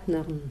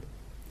Gärtnern.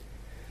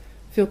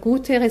 Für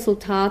gute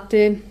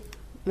Resultate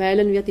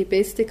wählen wir die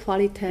beste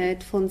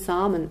Qualität von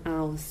Samen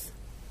aus.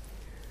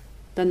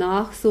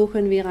 Danach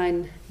suchen wir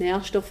ein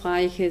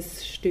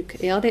nährstoffreiches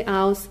Stück Erde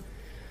aus,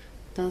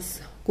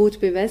 das gut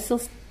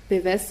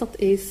bewässert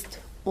ist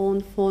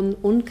und von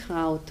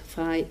Unkraut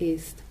frei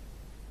ist.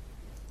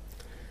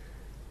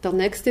 Der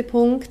nächste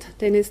Punkt,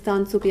 den es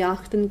dann zu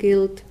beachten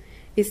gilt,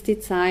 ist die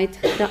Zeit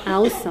der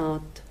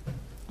Aussaat,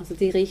 also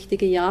die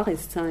richtige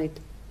Jahreszeit.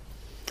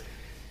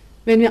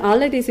 Wenn wir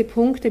alle diese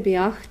Punkte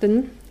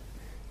beachten,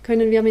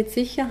 können wir mit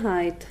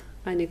Sicherheit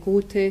eine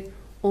gute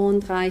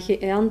und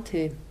reiche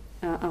Ernte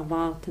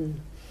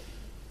erwarten.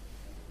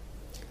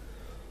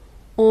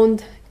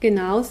 Und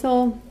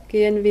genauso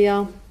gehen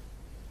wir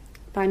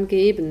beim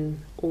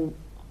Geben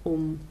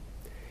um.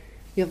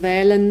 Wir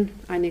wählen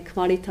eine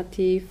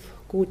qualitativ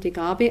gute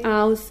Gabe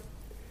aus,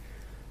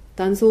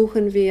 dann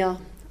suchen wir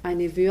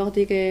eine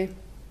würdige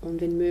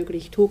und wenn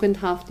möglich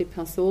tugendhafte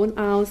Person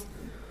aus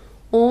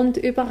und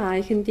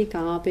überreichen die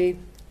Gabe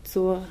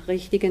zur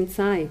richtigen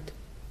Zeit.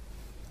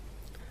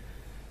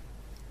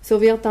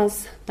 So wird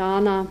das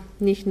Dana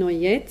nicht nur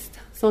jetzt,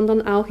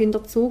 sondern auch in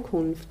der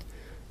Zukunft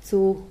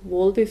zu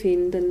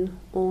Wohlbefinden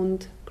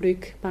und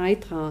Glück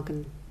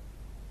beitragen.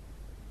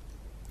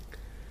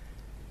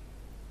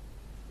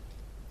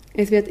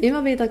 Es wird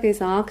immer wieder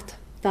gesagt,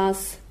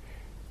 dass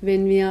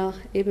wenn wir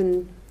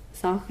eben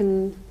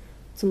Sachen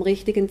zum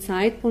richtigen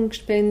Zeitpunkt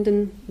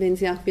spenden, wenn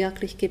sie auch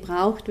wirklich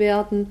gebraucht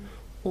werden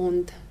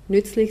und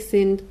nützlich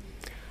sind,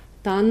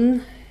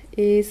 dann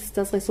ist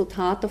das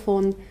Resultat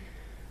davon,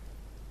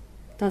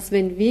 dass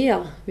wenn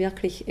wir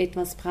wirklich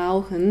etwas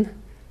brauchen,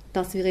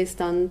 dass wir es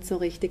dann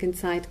zur richtigen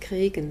Zeit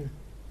kriegen.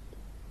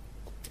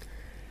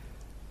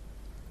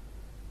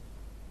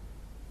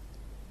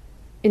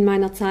 In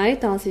meiner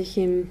Zeit, als ich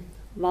im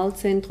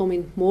Waldzentrum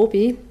in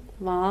Mobi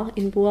war,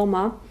 in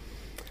Burma,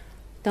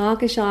 da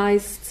geschah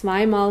es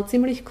zweimal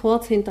ziemlich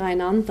kurz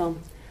hintereinander,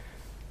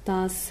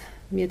 dass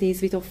mir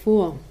dies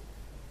widerfuhr.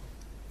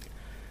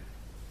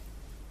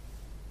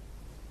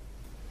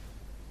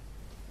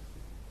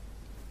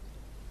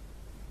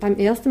 Beim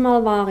ersten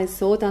Mal war es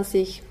so, dass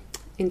ich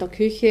in der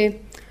Küche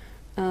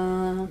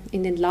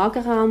in den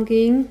Lagerraum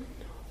ging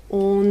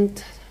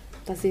und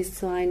das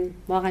ist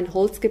war ein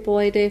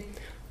Holzgebäude,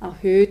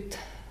 erhöht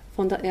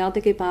von der Erde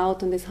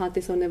gebaut und es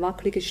hatte so eine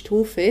wackelige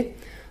Stufe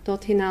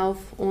dort hinauf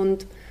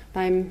und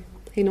beim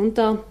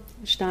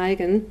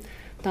Hinuntersteigen,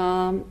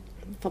 da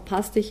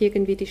verpasste ich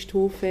irgendwie die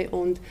Stufe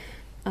und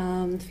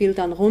fiel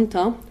dann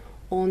runter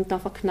und da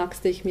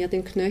verknackste ich mir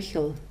den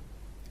Knöchel.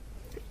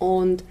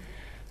 Und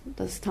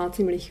das tat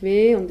ziemlich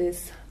weh und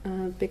es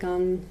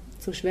begann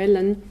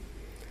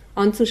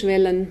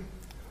anzuschwellen.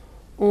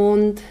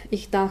 Und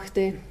ich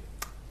dachte,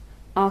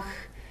 ach,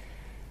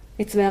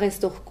 jetzt wäre es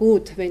doch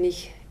gut, wenn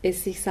ich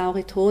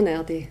essigsaure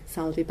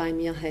Tonerde-Salbe bei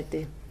mir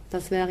hätte.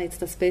 Das wäre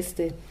jetzt das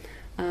Beste,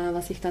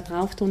 was ich da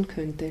drauf tun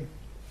könnte.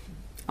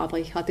 Aber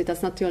ich hatte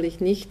das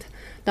natürlich nicht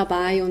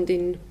dabei und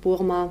in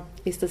Burma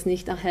ist das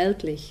nicht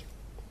erhältlich.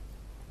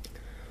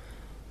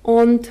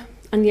 Und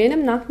an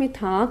jenem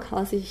Nachmittag,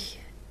 als ich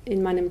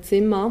in meinem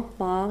Zimmer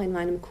war, in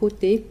meinem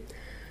Kuti,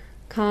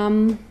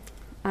 kam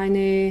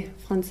eine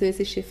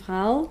französische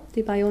Frau,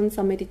 die bei uns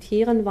am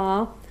Meditieren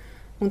war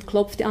und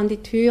klopfte an die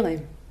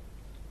Türe.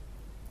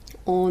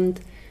 Und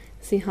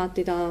sie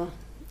hatte da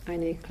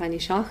eine kleine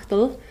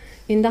Schachtel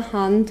in der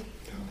Hand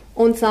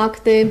und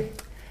sagte,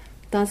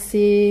 dass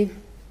sie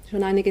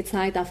schon einige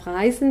Zeit auf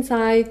Reisen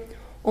sei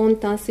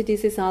und dass sie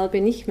diese Salbe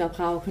nicht mehr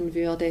brauchen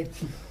würde.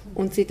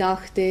 Und sie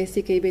dachte,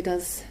 sie gebe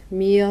das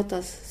mir,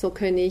 so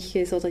könne ich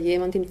es oder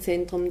jemand im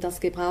Zentrum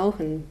das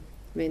gebrauchen,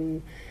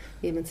 wenn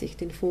jemand sich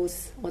den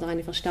Fuß oder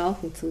eine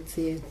Verstauchung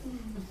zuziehe.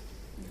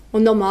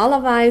 Und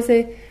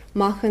normalerweise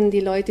machen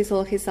die Leute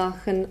solche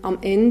Sachen am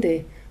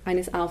Ende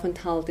eines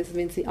Aufenthaltes.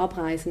 Wenn sie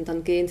abreisen,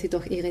 dann gehen sie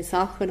durch ihre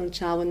Sachen und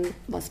schauen,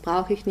 was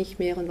brauche ich nicht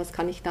mehr und was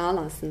kann ich da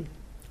lassen.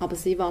 Aber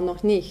sie war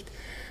noch nicht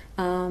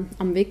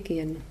am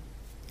Weggehen.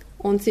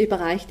 Und sie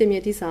überreichte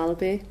mir die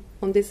Salbe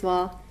und es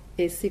war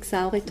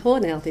essigsaure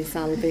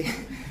Tonerde-Salbe.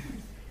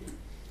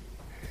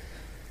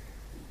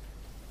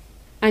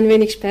 Ein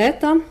wenig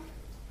später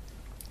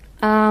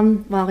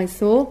war es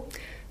so,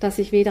 dass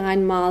ich wieder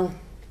einmal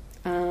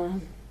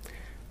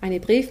eine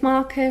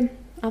Briefmarke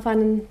auf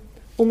einen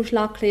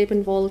Umschlag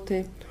kleben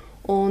wollte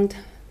und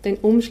den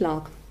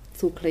Umschlag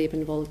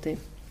zukleben wollte.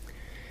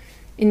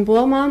 In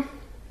Burma,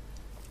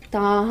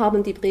 da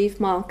haben die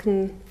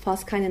Briefmarken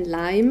fast keinen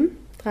Leim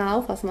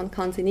drauf, also man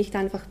kann sie nicht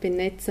einfach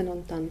benetzen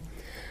und dann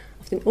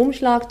auf den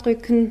Umschlag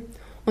drücken.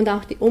 Und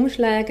auch die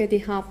Umschläge,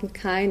 die haben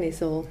keine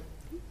so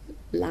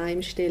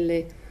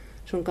Leimstelle,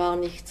 schon gar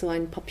nicht so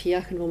ein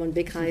Papierchen, wo man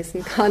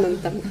wegreißen kann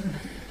und dann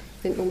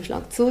den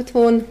Umschlag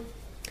zutun.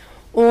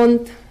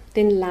 Und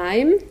den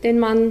Leim, den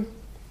man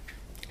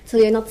zu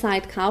jener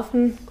Zeit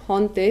kaufen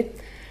konnte,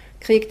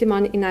 kriegte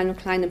man in einem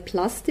kleinen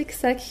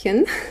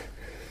Plastiksäckchen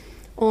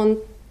und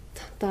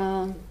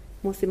da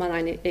musste man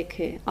eine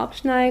Ecke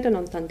abschneiden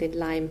und dann den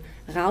Leim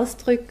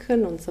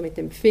rausdrücken und so mit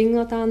dem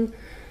Finger dann.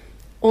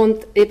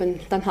 Und eben,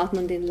 dann hat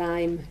man den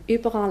Leim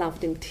überall auf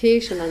dem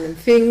Tisch und an dem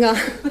Finger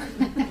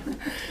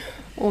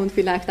und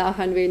vielleicht auch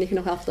ein wenig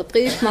noch auf der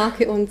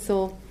Briefmarke und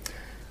so.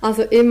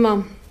 Also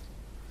immer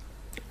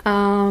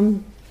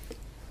eine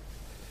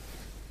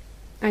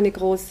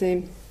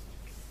große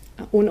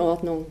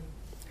Unordnung.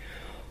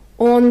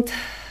 Und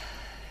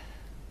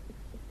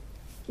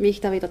wie ich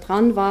da wieder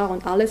dran war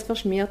und alles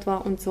verschmiert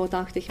war und so,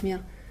 dachte ich mir,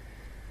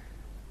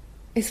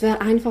 es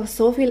wäre einfach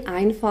so viel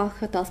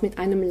einfacher, das mit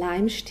einem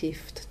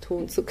Leimstift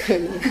tun zu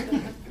können.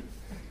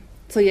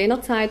 Zu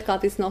jener Zeit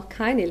gab es noch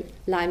keine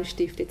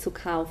Leimstifte zu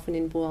kaufen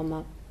in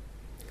Burma.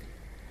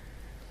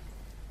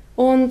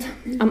 Und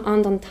am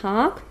anderen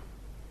Tag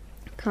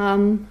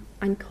kam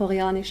ein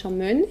koreanischer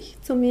Mönch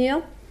zu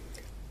mir,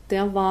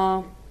 der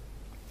war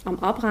am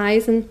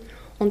Abreisen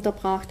und er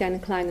brachte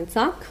einen kleinen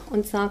Sack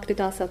und sagte,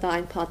 dass er da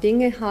ein paar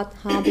Dinge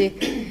habe,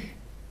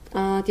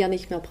 die er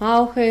nicht mehr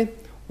brauche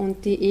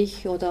und die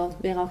ich oder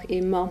wer auch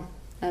immer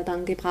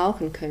dann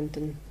gebrauchen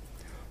könnten.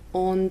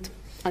 Und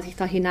als ich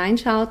da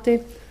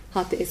hineinschaute,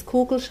 hatte es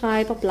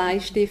Kugelschreiber,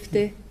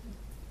 Bleistifte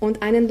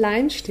und einen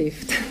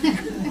Leimstift.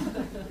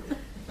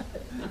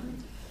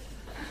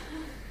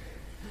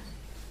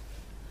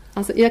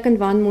 Also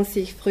irgendwann muss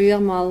ich früher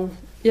mal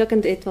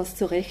irgendetwas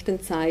zur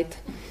rechten Zeit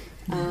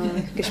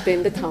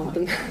gespendet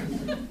haben.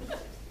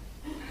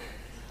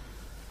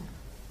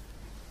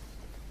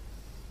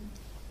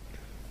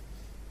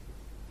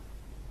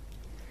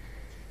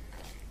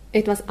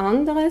 Etwas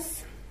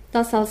anderes,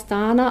 das als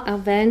Dana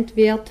erwähnt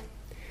wird,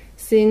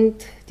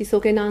 sind die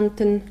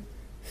sogenannten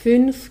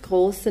 5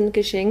 großen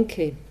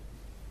Geschenke.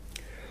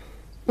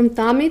 Und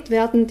damit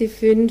werden die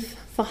 5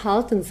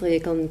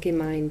 Verhaltensregeln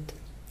gemeint.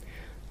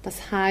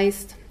 Das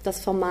heißt,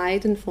 das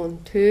Vermeiden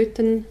von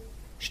Töten,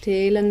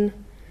 Stehlen,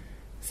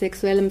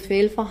 sexuellem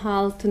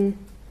Fehlverhalten,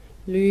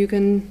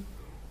 Lügen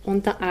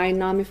und der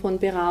Einnahme von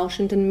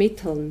berauschenden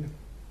Mitteln.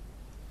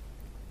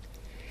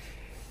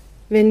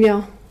 Wenn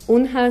wir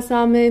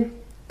unheilsame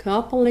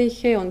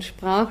körperliche und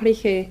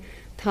sprachliche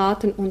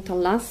Taten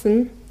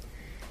unterlassen,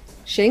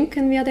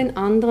 schenken wir den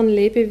anderen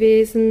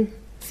Lebewesen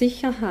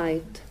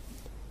Sicherheit,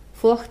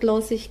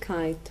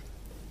 Furchtlosigkeit,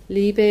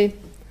 Liebe,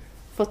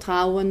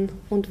 Vertrauen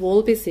und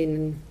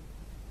Wohlbesinnen.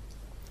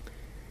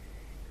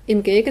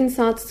 Im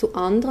Gegensatz zu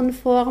anderen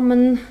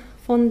Formen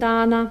von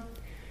Dana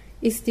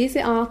ist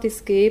diese Art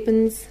des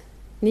Gebens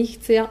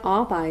nicht sehr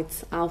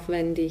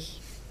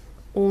arbeitsaufwendig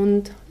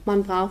und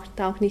man braucht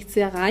auch nicht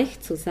sehr reich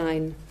zu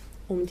sein,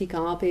 um die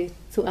Gabe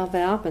zu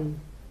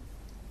erwerben.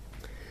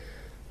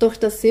 Durch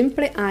das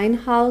simple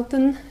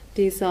Einhalten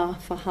dieser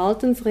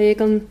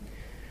Verhaltensregeln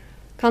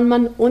kann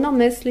man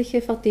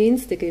unermessliche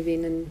Verdienste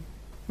gewinnen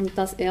und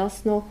das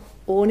erst noch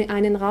ohne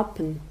einen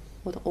Rappen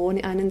oder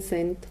ohne einen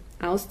Cent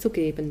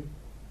auszugeben.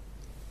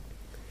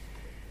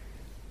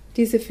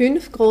 Diese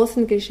 5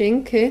 großen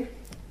Geschenke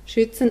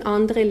schützen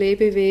andere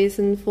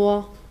Lebewesen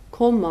vor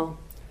Kummer,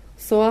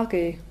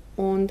 Sorge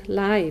und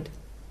Leid.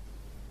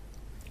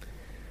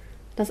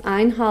 Das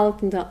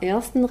Einhalten der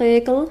ersten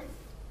Regel,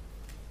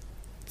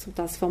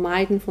 das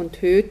Vermeiden von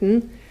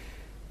Töten,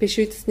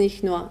 beschützt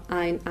nicht nur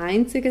ein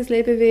einziges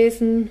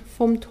Lebewesen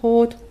vom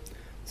Tod,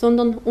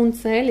 sondern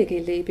unzählige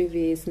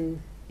Lebewesen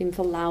im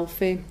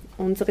Verlaufe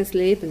unseres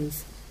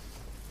Lebens.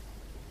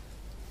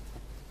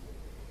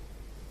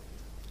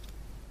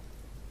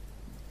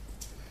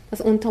 Das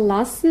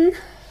Unterlassen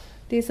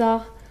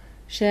dieser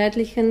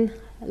schädlichen,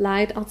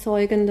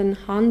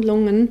 leiderzeugenden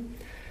Handlungen,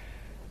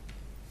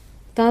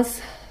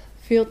 das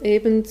führt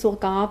eben zur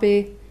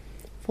Gabe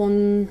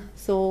von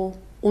so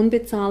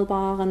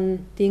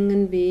unbezahlbaren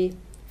Dingen wie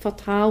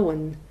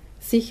Vertrauen,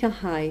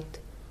 Sicherheit,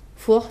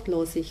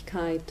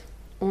 Furchtlosigkeit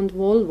und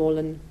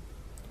Wohlwollen.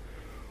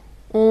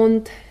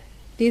 Und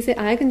diese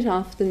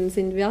Eigenschaften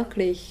sind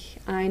wirklich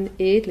ein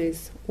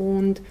edles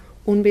und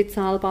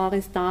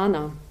unbezahlbares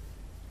Dana,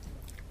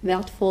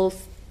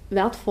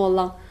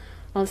 wertvoller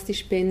als die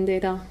Spende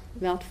der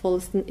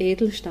wertvollsten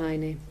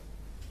Edelsteine.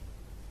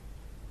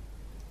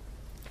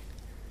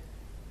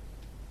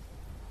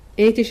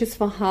 Ethisches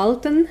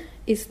Verhalten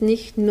ist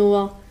nicht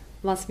nur,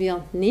 was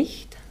wir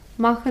nicht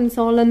machen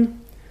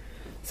sollen,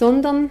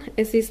 sondern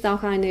es ist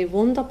auch eine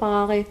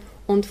wunderbare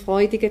und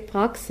freudige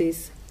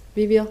Praxis,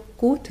 wie wir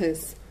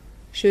Gutes,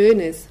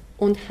 Schönes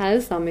und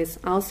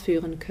Heilsames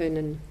ausführen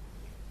können.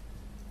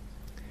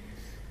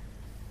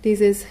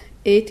 Dieses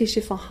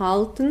ethische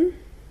Verhalten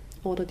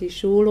oder die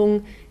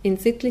Schulung in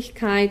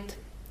Sittlichkeit,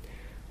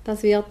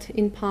 das wird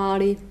in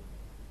Pali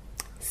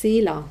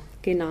Sila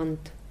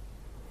genannt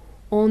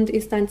und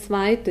ist ein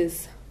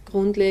zweites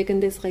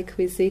grundlegendes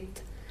Requisit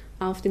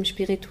auf dem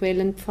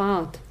spirituellen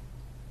Pfad.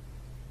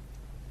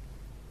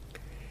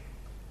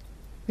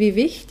 Wie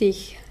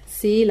wichtig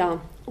Sila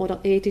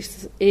oder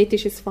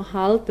ethisches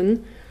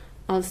Verhalten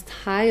als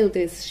Teil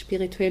des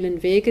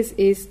spirituellen Weges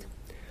ist,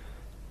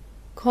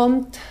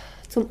 kommt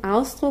zum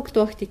Ausdruck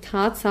durch die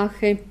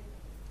Tatsache,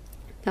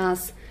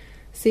 dass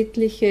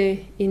sittliche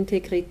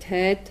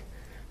Integrität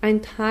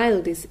ein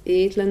Teil des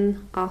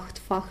edlen,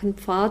 achtfachen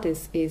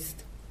Pfades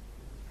ist.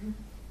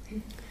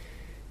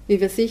 Wie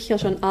wir sicher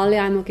schon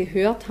alle einmal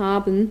gehört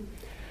haben,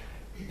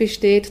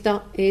 besteht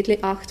der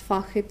edle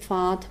achtfache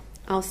Pfad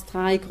aus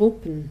 3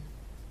 Gruppen,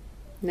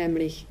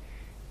 nämlich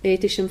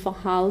ethischem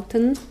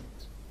Verhalten,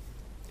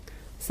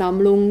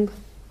 Sammlung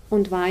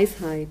und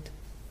Weisheit.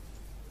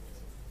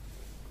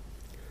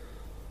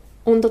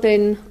 Unter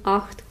den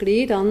 8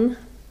 Gliedern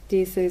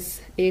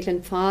dieses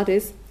edlen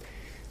Pfades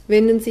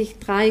wenden sich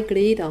 3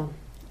 Glieder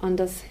an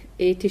das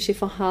ethische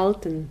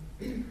Verhalten.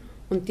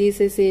 Und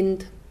diese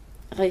sind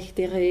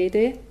rechte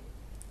Rede,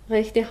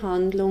 rechte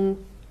Handlung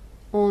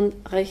und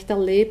rechter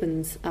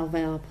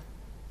Lebenserwerb.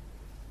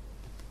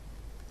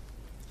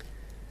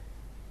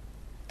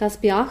 Das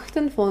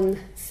Beachten von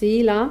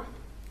Sila,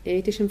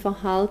 ethischem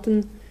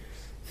Verhalten,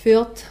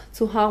 führt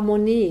zu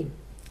Harmonie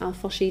auf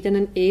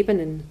verschiedenen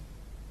Ebenen.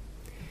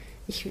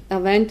 Ich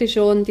erwähnte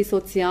schon die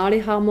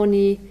soziale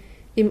Harmonie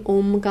im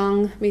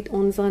Umgang mit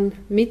unseren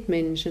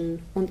Mitmenschen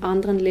und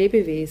anderen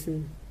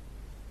Lebewesen.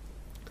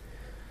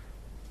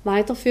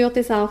 Weiter führt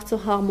es auch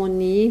zur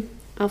Harmonie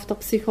auf der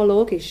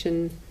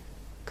psychologischen,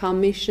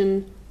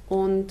 karmischen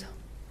und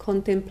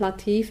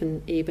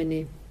kontemplativen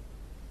Ebene.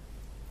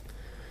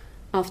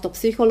 Auf der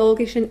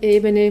psychologischen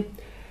Ebene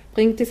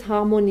bringt es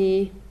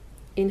Harmonie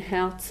in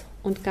Herz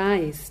und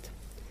Geist.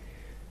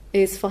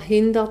 Es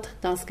verhindert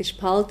das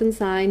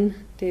Gespaltensein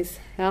des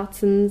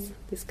Herzens,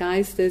 des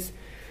Geistes,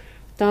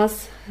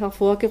 das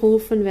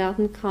hervorgerufen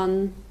werden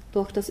kann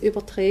durch das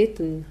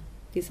Übertreten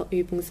dieser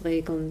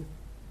Übungsregeln.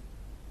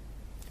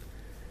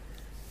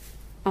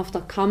 Auf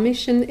der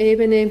karmischen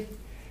Ebene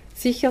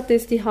sichert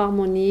es die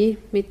Harmonie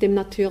mit dem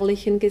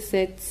natürlichen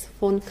Gesetz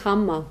von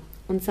Karma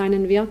und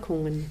seinen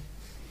Wirkungen.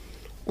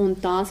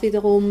 Und das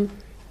wiederum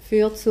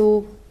führt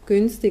zu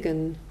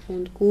günstigen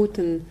und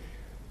guten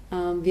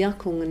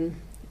Wirkungen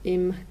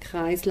im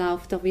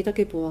Kreislauf der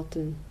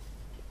Wiedergeburten.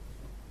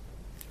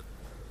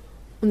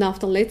 Und auf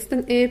der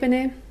letzten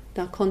Ebene,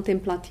 der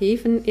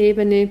kontemplativen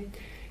Ebene,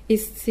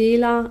 ist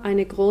Sila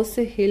eine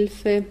große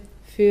Hilfe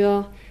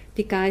für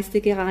die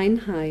geistige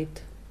Reinheit.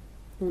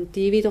 Und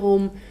die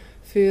wiederum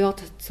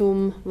führt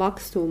zum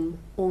Wachstum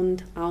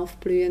und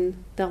Aufblühen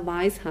der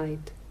Weisheit.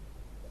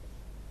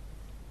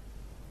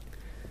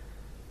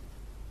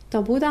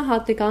 Der Buddha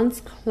hatte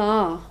ganz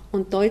klar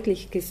und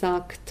deutlich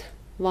gesagt,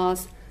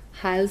 was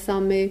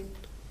heilsame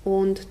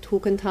und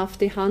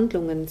tugendhafte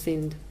Handlungen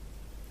sind.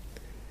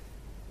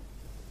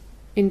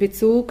 In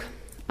Bezug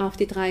auf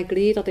die 3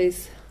 Glieder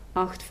des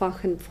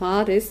 8-fachen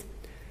Pfades,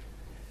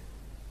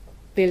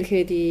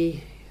 welche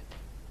die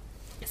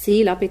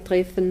Sila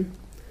betreffen,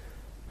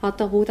 hat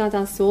der Buddha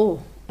das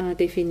so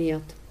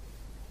definiert.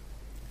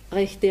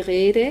 Rechte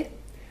Rede,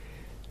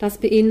 das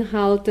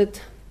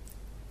beinhaltet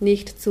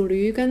nicht zu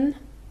lügen,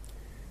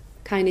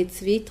 keine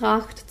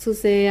Zwietracht zu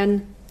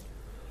säen,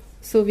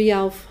 sowie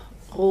auf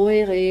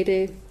rohe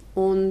Rede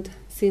und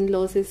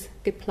sinnloses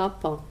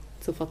Geplapper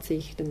zu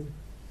verzichten.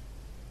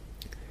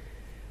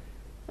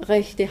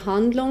 Rechte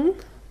Handlung,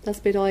 das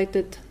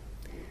bedeutet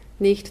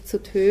nicht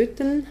zu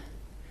töten,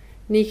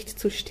 nicht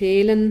zu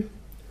stehlen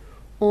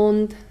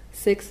und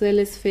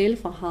sexuelles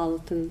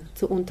Fehlverhalten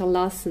zu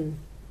unterlassen.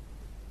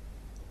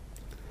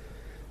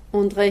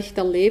 Und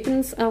rechter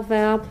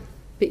Lebenserwerb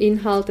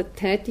beinhaltet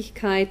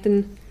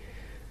Tätigkeiten,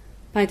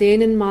 bei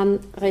denen man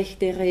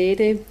rechte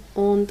Rede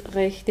und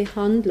rechte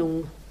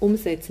Handlung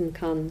umsetzen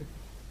kann.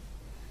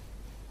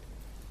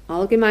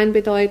 Allgemein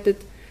bedeutet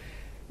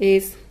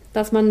es,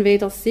 dass man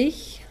weder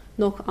sich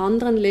noch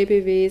anderen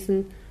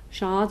Lebewesen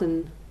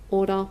Schaden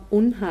oder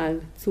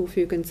Unheil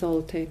zufügen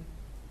sollte.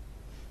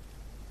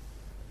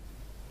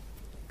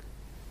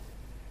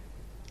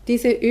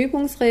 Diese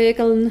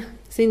Übungsregeln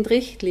sind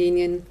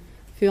Richtlinien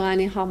für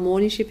eine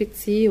harmonische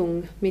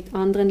Beziehung mit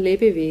anderen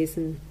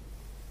Lebewesen.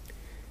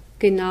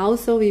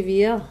 Genauso wie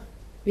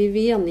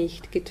wir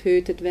nicht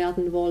getötet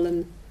werden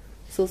wollen,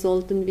 so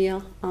sollten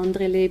wir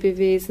andere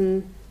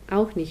Lebewesen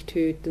auch nicht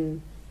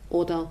töten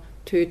oder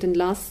töten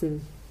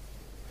lassen.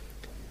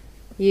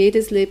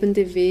 Jedes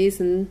lebende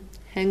Wesen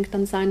hängt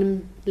an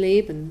seinem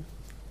Leben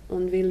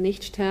und will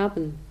nicht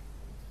sterben.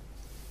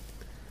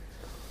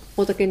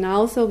 Oder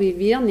genauso wie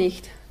wir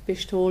nicht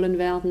bestohlen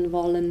werden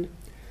wollen,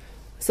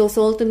 so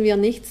sollten wir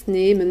nichts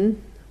nehmen,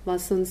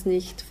 was uns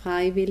nicht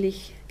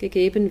freiwillig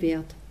gegeben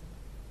wird.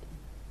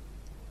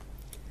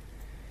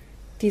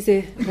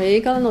 Diese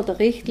Regeln oder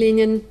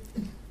Richtlinien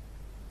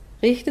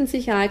richten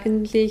sich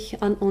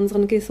eigentlich an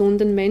unseren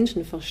gesunden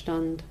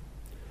Menschenverstand.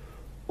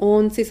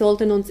 Und sie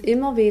sollten uns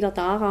immer wieder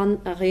daran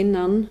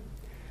erinnern,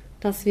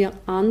 dass wir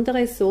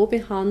andere so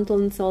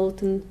behandeln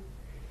sollten,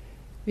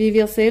 wie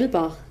wir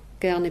selber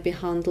gerne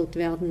behandelt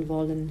werden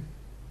wollen.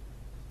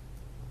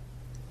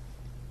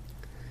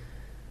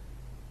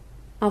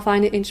 Auf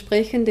eine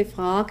entsprechende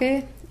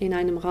Frage in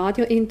einem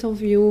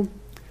Radiointerview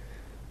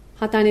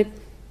hat eine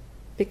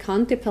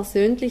bekannte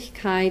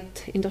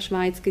Persönlichkeit in der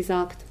Schweiz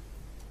gesagt: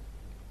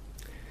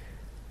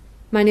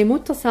 Meine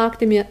Mutter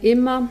sagte mir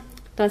immer,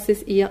 dass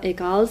es ihr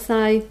egal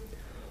sei,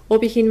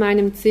 ob ich in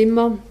meinem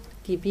Zimmer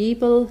die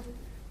Bibel,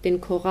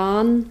 den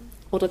Koran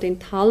oder den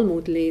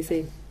Talmud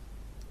lese.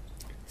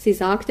 Sie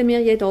sagte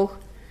mir jedoch,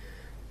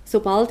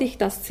 sobald ich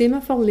das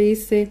Zimmer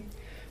verließe,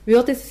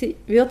 würde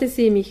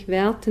sie mich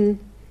werten,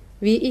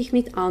 wie ich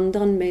mit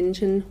anderen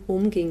Menschen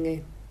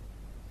umginge.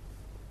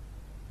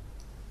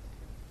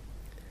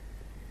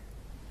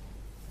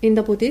 In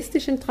der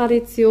buddhistischen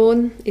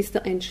Tradition ist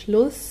der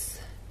Entschluss,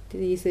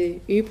 diese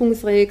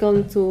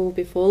Übungsregeln zu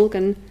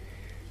befolgen,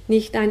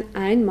 nicht ein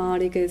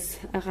einmaliges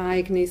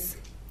Ereignis,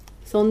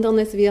 sondern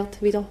es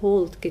wird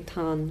wiederholt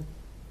getan.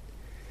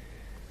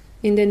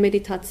 In den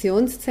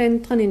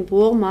Meditationszentren in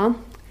Burma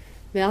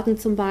werden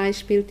zum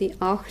Beispiel die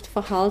 8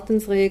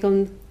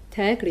 Verhaltensregeln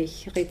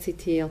täglich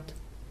rezitiert.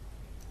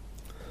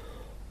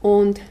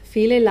 Und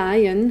viele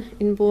Laien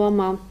in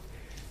Burma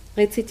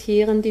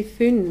rezitieren die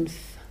 5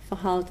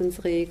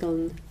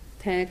 Verhaltensregeln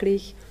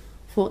täglich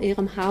vor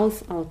ihrem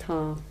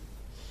Hausaltar.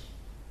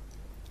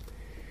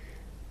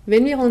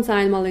 Wenn wir uns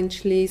einmal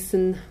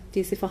entschließen,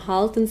 diese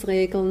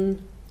Verhaltensregeln,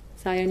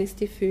 seien es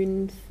die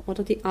 5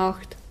 oder die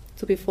 8,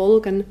 zu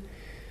befolgen,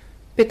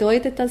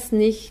 bedeutet das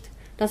nicht,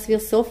 dass wir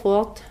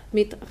sofort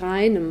mit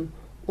reinem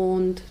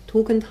und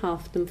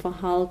tugendhaftem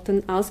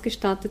Verhalten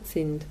ausgestattet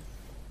sind.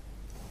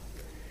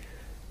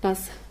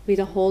 Das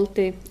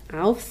wiederholte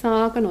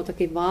Aufsagen oder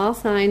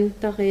Gewahrsein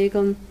der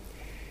Regeln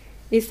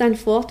ist ein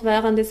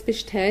fortwährendes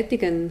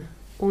Bestätigen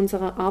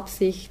unserer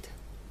Absicht,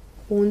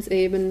 uns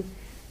eben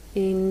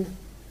in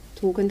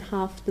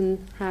tugendhaften,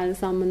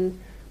 heilsamen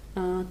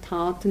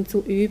Taten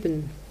zu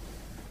üben.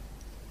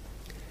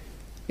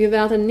 Wir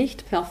werden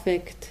nicht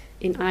perfekt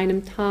in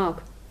einem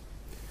Tag.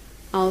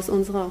 Aus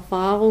unserer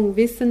Erfahrung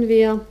wissen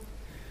wir,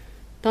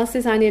 dass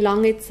es eine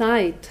lange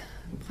Zeit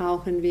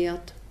brauchen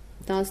wird,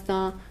 dass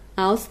da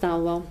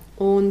Ausdauer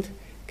und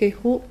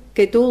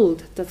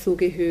Geduld dazu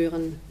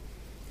gehören,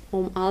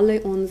 um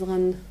alle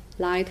unseren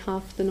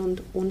leidhaften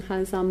und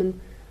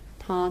unheilsamen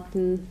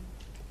Taten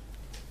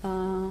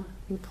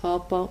in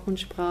Körper und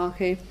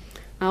Sprache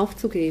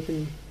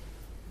aufzugeben.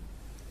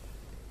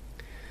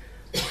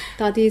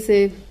 Da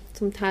diese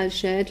zum Teil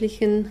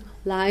schädlichen,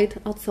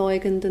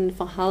 leiderzeugenden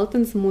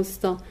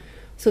Verhaltensmuster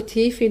so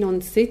tief in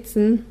uns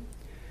sitzen,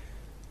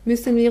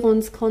 müssen wir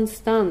uns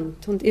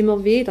konstant und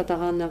immer wieder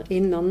daran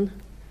erinnern,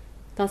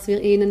 dass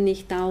wir ihnen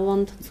nicht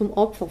dauernd zum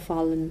Opfer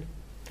fallen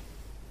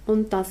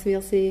und dass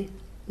wir sie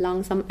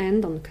langsam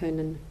ändern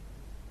können.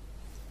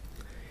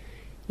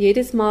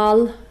 Jedes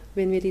Mal,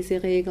 wenn wir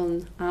diese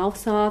Regeln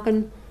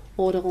aufsagen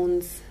oder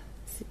uns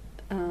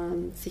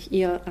sich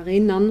ihr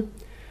erinnern,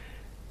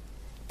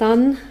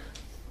 dann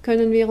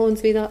können wir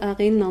uns wieder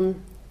erinnern,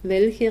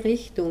 welche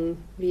Richtung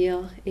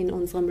wir in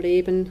unserem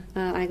Leben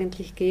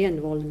eigentlich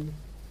gehen wollen.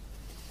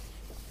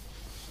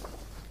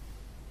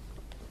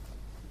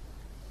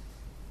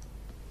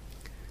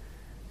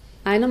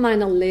 Einer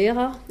meiner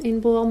Lehrer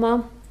in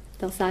Burma,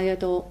 der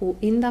Sayadaw U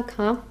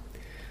Indaka,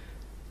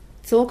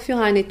 zog für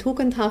eine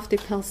tugendhafte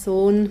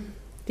Person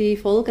die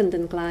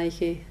folgenden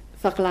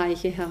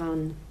Vergleiche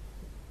heran.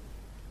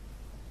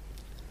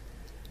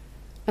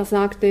 Er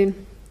sagte,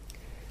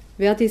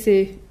 wer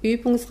diese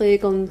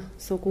Übungsregeln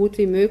so gut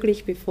wie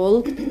möglich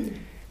befolgt,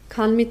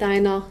 kann mit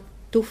einer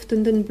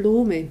duftenden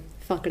Blume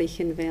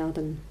verglichen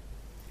werden.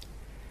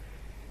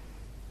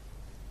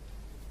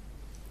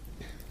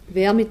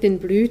 Wer mit den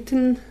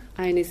Blüten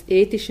eines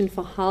ethischen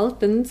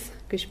Verhaltens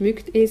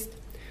geschmückt ist,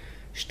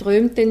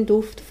 strömt den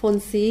Duft von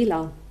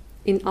Sila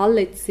in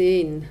alle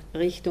 10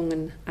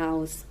 Richtungen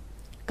aus,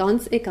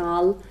 ganz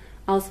egal,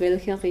 aus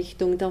welcher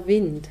Richtung der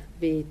Wind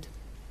weht.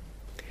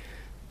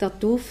 Der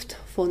Duft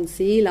von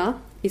Sila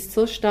ist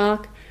so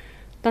stark,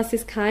 dass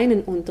es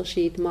keinen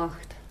Unterschied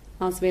macht,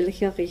 aus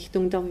welcher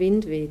Richtung der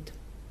Wind weht.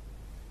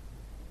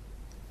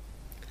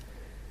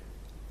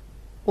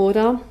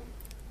 Oder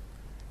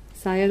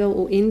Sayadaw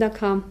U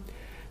Indaka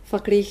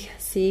verglich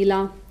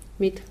Sila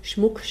mit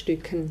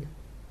Schmuckstücken.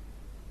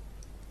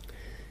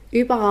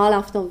 Überall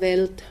auf der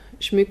Welt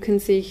schmücken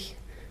sich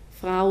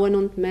Frauen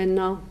und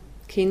Männer,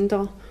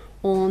 Kinder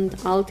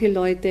und alte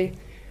Leute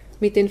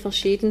mit den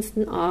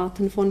verschiedensten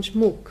Arten von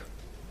Schmuck.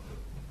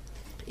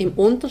 Im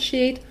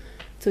Unterschied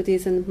zu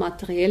diesen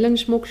materiellen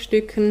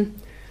Schmuckstücken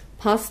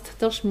passt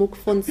der Schmuck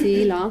von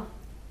Sila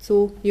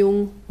zu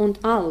Jung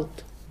und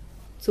Alt,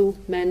 zu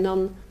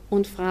Männern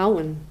und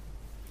Frauen.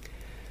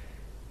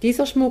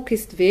 Dieser Schmuck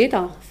ist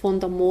weder von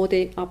der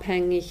Mode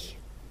abhängig,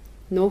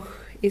 noch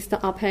ist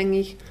er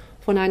abhängig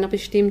von einer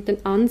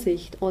bestimmten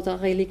Ansicht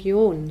oder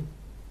Religion.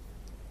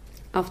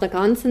 Auf der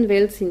ganzen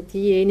Welt sind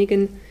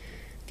diejenigen,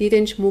 die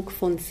den Schmuck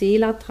von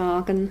Sila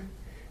tragen,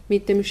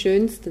 mit dem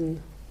schönsten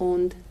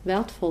und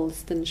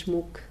wertvollsten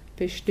Schmuck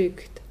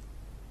bestückt.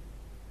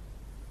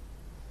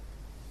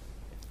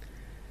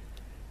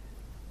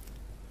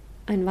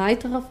 Ein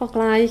weiterer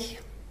Vergleich,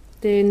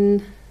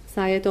 den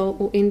Sayadaw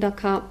U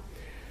Indaka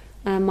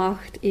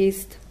macht,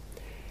 ist,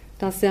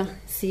 dass er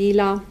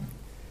Sila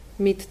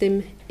mit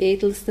dem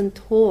edelsten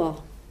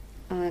Tor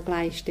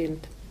gleichstellt.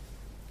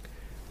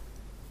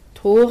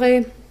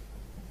 Tore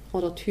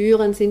oder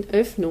Türen sind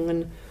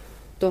Öffnungen,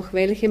 durch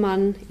welche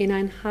man in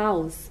ein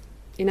Haus,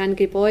 in ein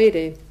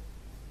Gebäude,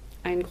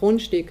 ein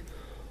Grundstück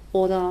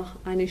oder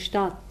eine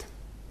Stadt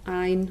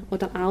ein-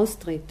 oder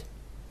austritt.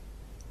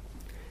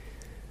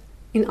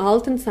 In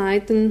alten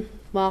Zeiten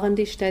waren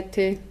die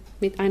Städte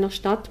mit einer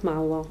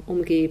Stadtmauer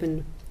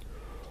umgeben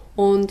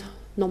und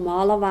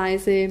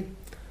normalerweise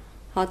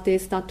hatte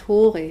es da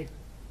Tore,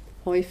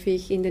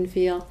 häufig in den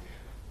 4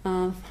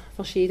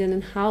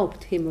 verschiedenen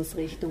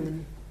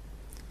Haupthimmelsrichtungen,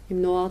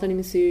 im Norden,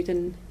 im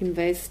Süden, im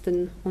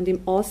Westen und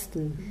im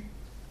Osten.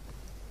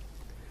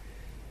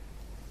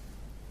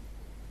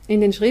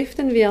 In den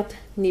Schriften wird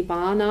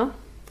Nibbana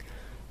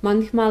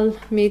manchmal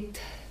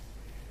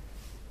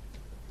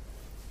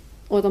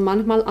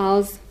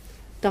als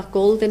der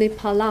goldene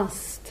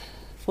Palast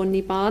von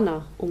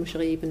Nibbana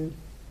umschrieben.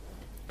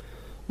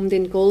 Um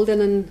den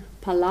goldenen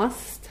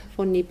Palast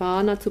von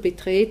Nibbana zu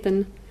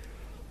betreten,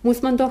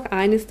 muss man durch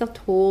eines der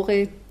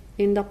Tore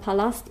in der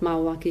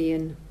Palastmauer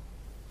gehen.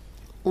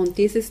 Und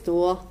dieses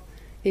Tor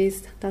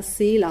ist das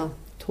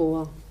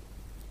Sila-Tor.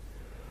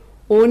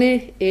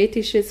 Ohne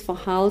ethisches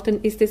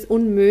Verhalten ist es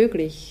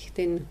unmöglich,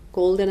 den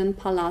goldenen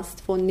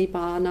Palast von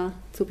Nibbana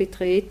zu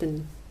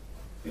betreten.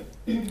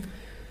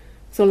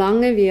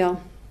 Solange wir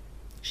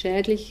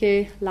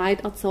schädliche,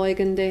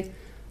 leiderzeugende,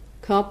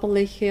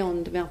 körperliche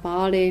und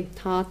verbale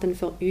Taten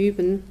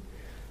verüben,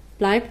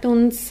 bleibt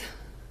uns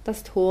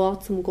das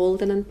Tor zum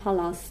goldenen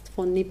Palast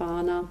von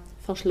Nibbana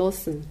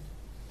verschlossen.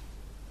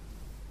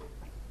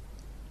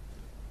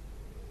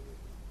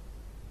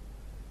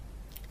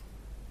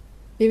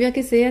 Wie wir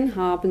gesehen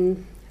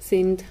haben,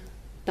 sind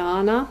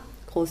Dana,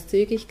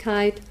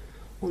 Großzügigkeit,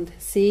 und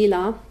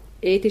Sila,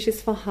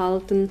 ethisches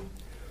Verhalten,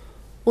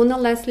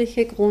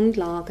 unerlässliche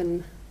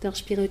Grundlagen der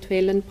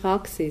spirituellen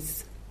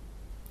Praxis.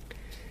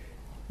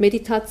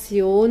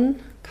 Meditation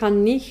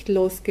kann nicht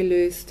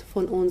losgelöst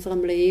von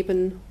unserem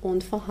Leben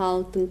und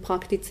Verhalten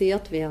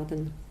praktiziert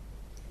werden.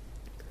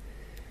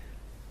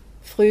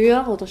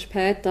 Früher oder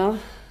später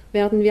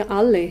werden wir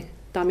alle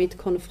damit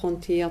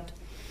konfrontiert,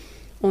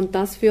 und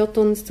das führt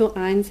uns zur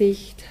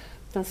Einsicht,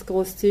 dass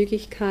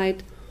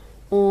Großzügigkeit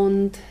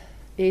und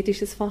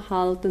ethisches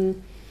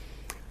Verhalten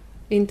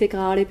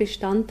integrale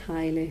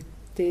Bestandteile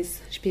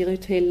des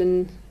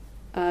spirituellen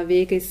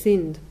Weges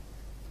sind.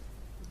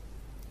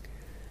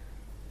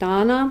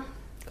 Dana,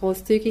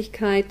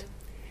 Großzügigkeit,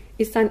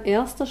 ist ein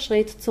erster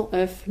Schritt zur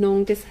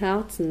Öffnung des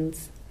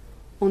Herzens,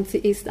 und sie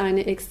ist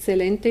eine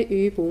exzellente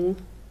Übung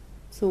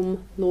zum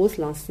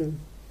Loslassen.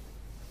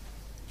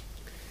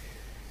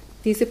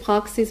 Diese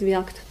Praxis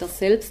wirkt der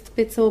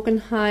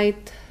Selbstbezogenheit,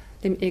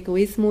 dem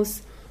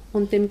Egoismus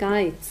und dem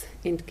Geiz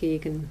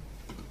entgegen.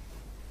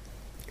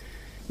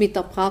 Mit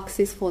der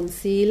Praxis von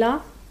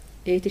Sila,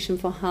 ethischem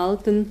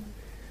Verhalten,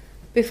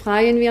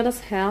 befreien wir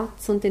das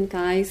Herz und den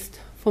Geist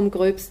vom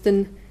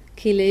gröbsten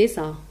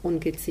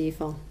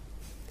Kilesa-Ungeziefer.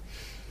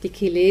 Die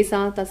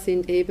Kilesa, das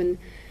sind eben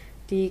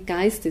die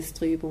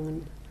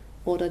Geistestrübungen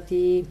oder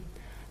die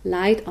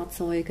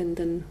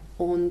leiderzeugenden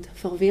und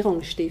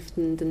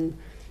verwirrungsstiftenden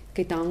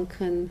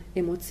Gedanken,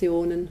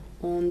 Emotionen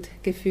und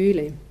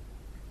Gefühle.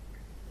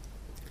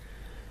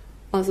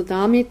 Also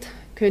damit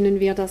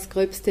können wir das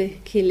gröbste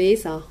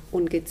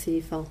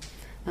Kilesa-Ungeziefer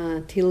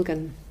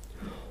tilgen.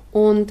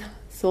 Und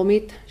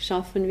somit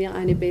schaffen wir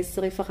eine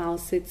bessere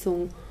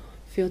Voraussetzung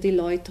für die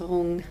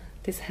Läuterung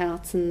des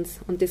Herzens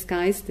und des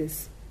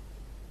Geistes.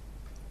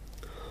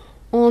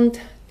 Und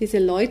Diese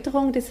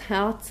Läuterung des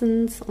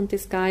Herzens und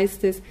des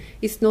Geistes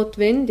ist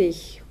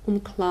notwendig,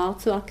 um klar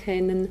zu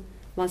erkennen,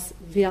 was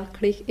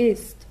wirklich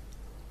ist,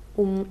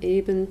 um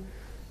eben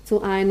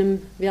zu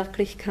einem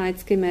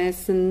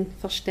wirklichkeitsgemäßen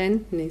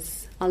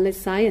Verständnis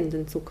alles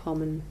Seienden zu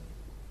kommen.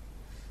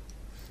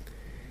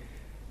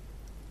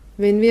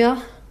 Wenn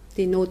wir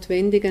die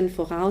notwendigen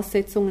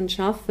Voraussetzungen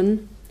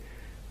schaffen,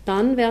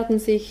 dann werden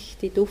sich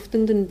die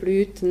duftenden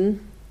Blüten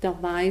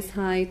der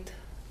Weisheit,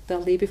 der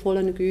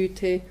liebevollen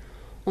Güte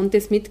und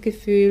des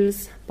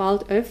Mitgefühls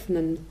bald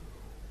öffnen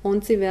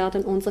und sie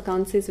werden unser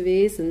ganzes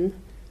Wesen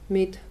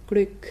mit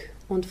Glück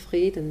und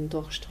Frieden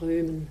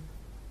durchströmen.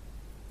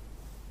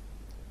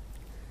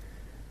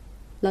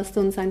 Lasst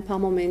uns ein paar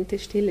Momente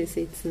stille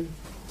sitzen.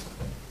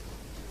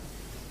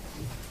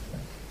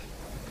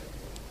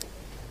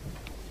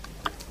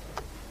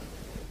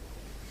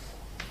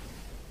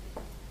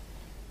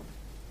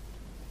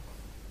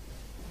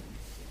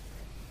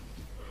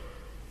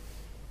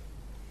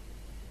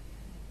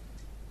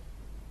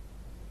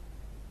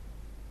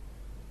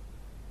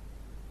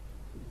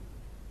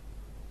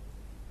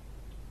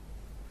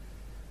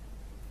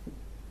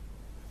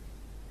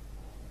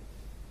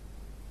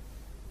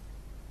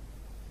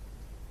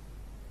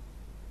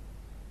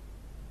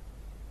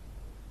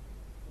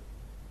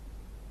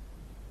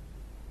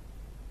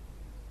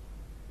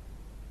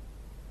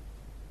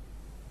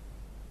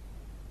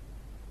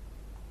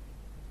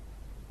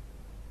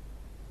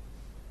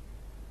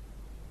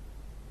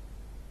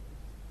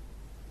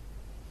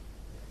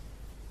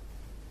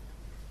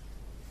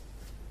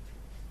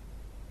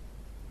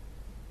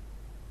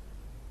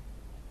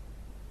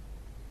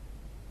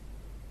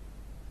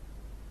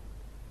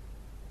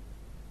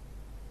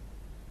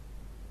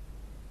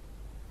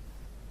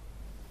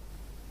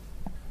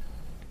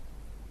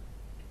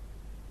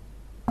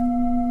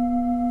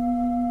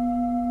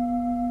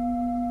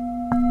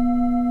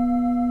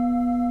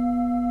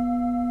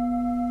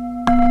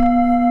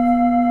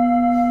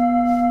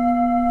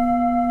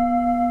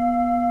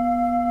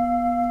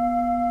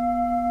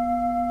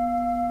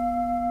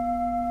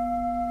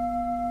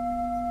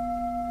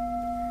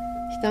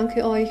 Ich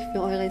danke euch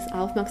für eures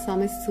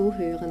aufmerksames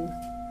Zuhören.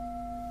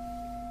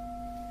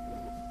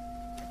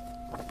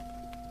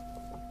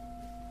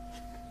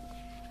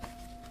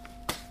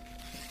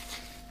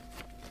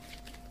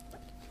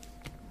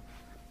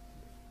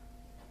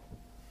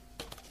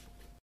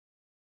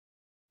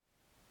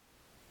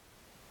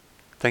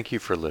 Thank you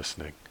for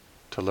listening.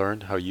 To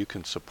learn how you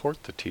can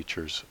support the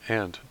teachers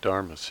and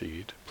Dharma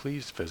Seed,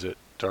 please visit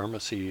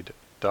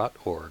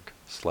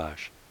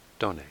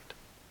dharmaseed.org/donate.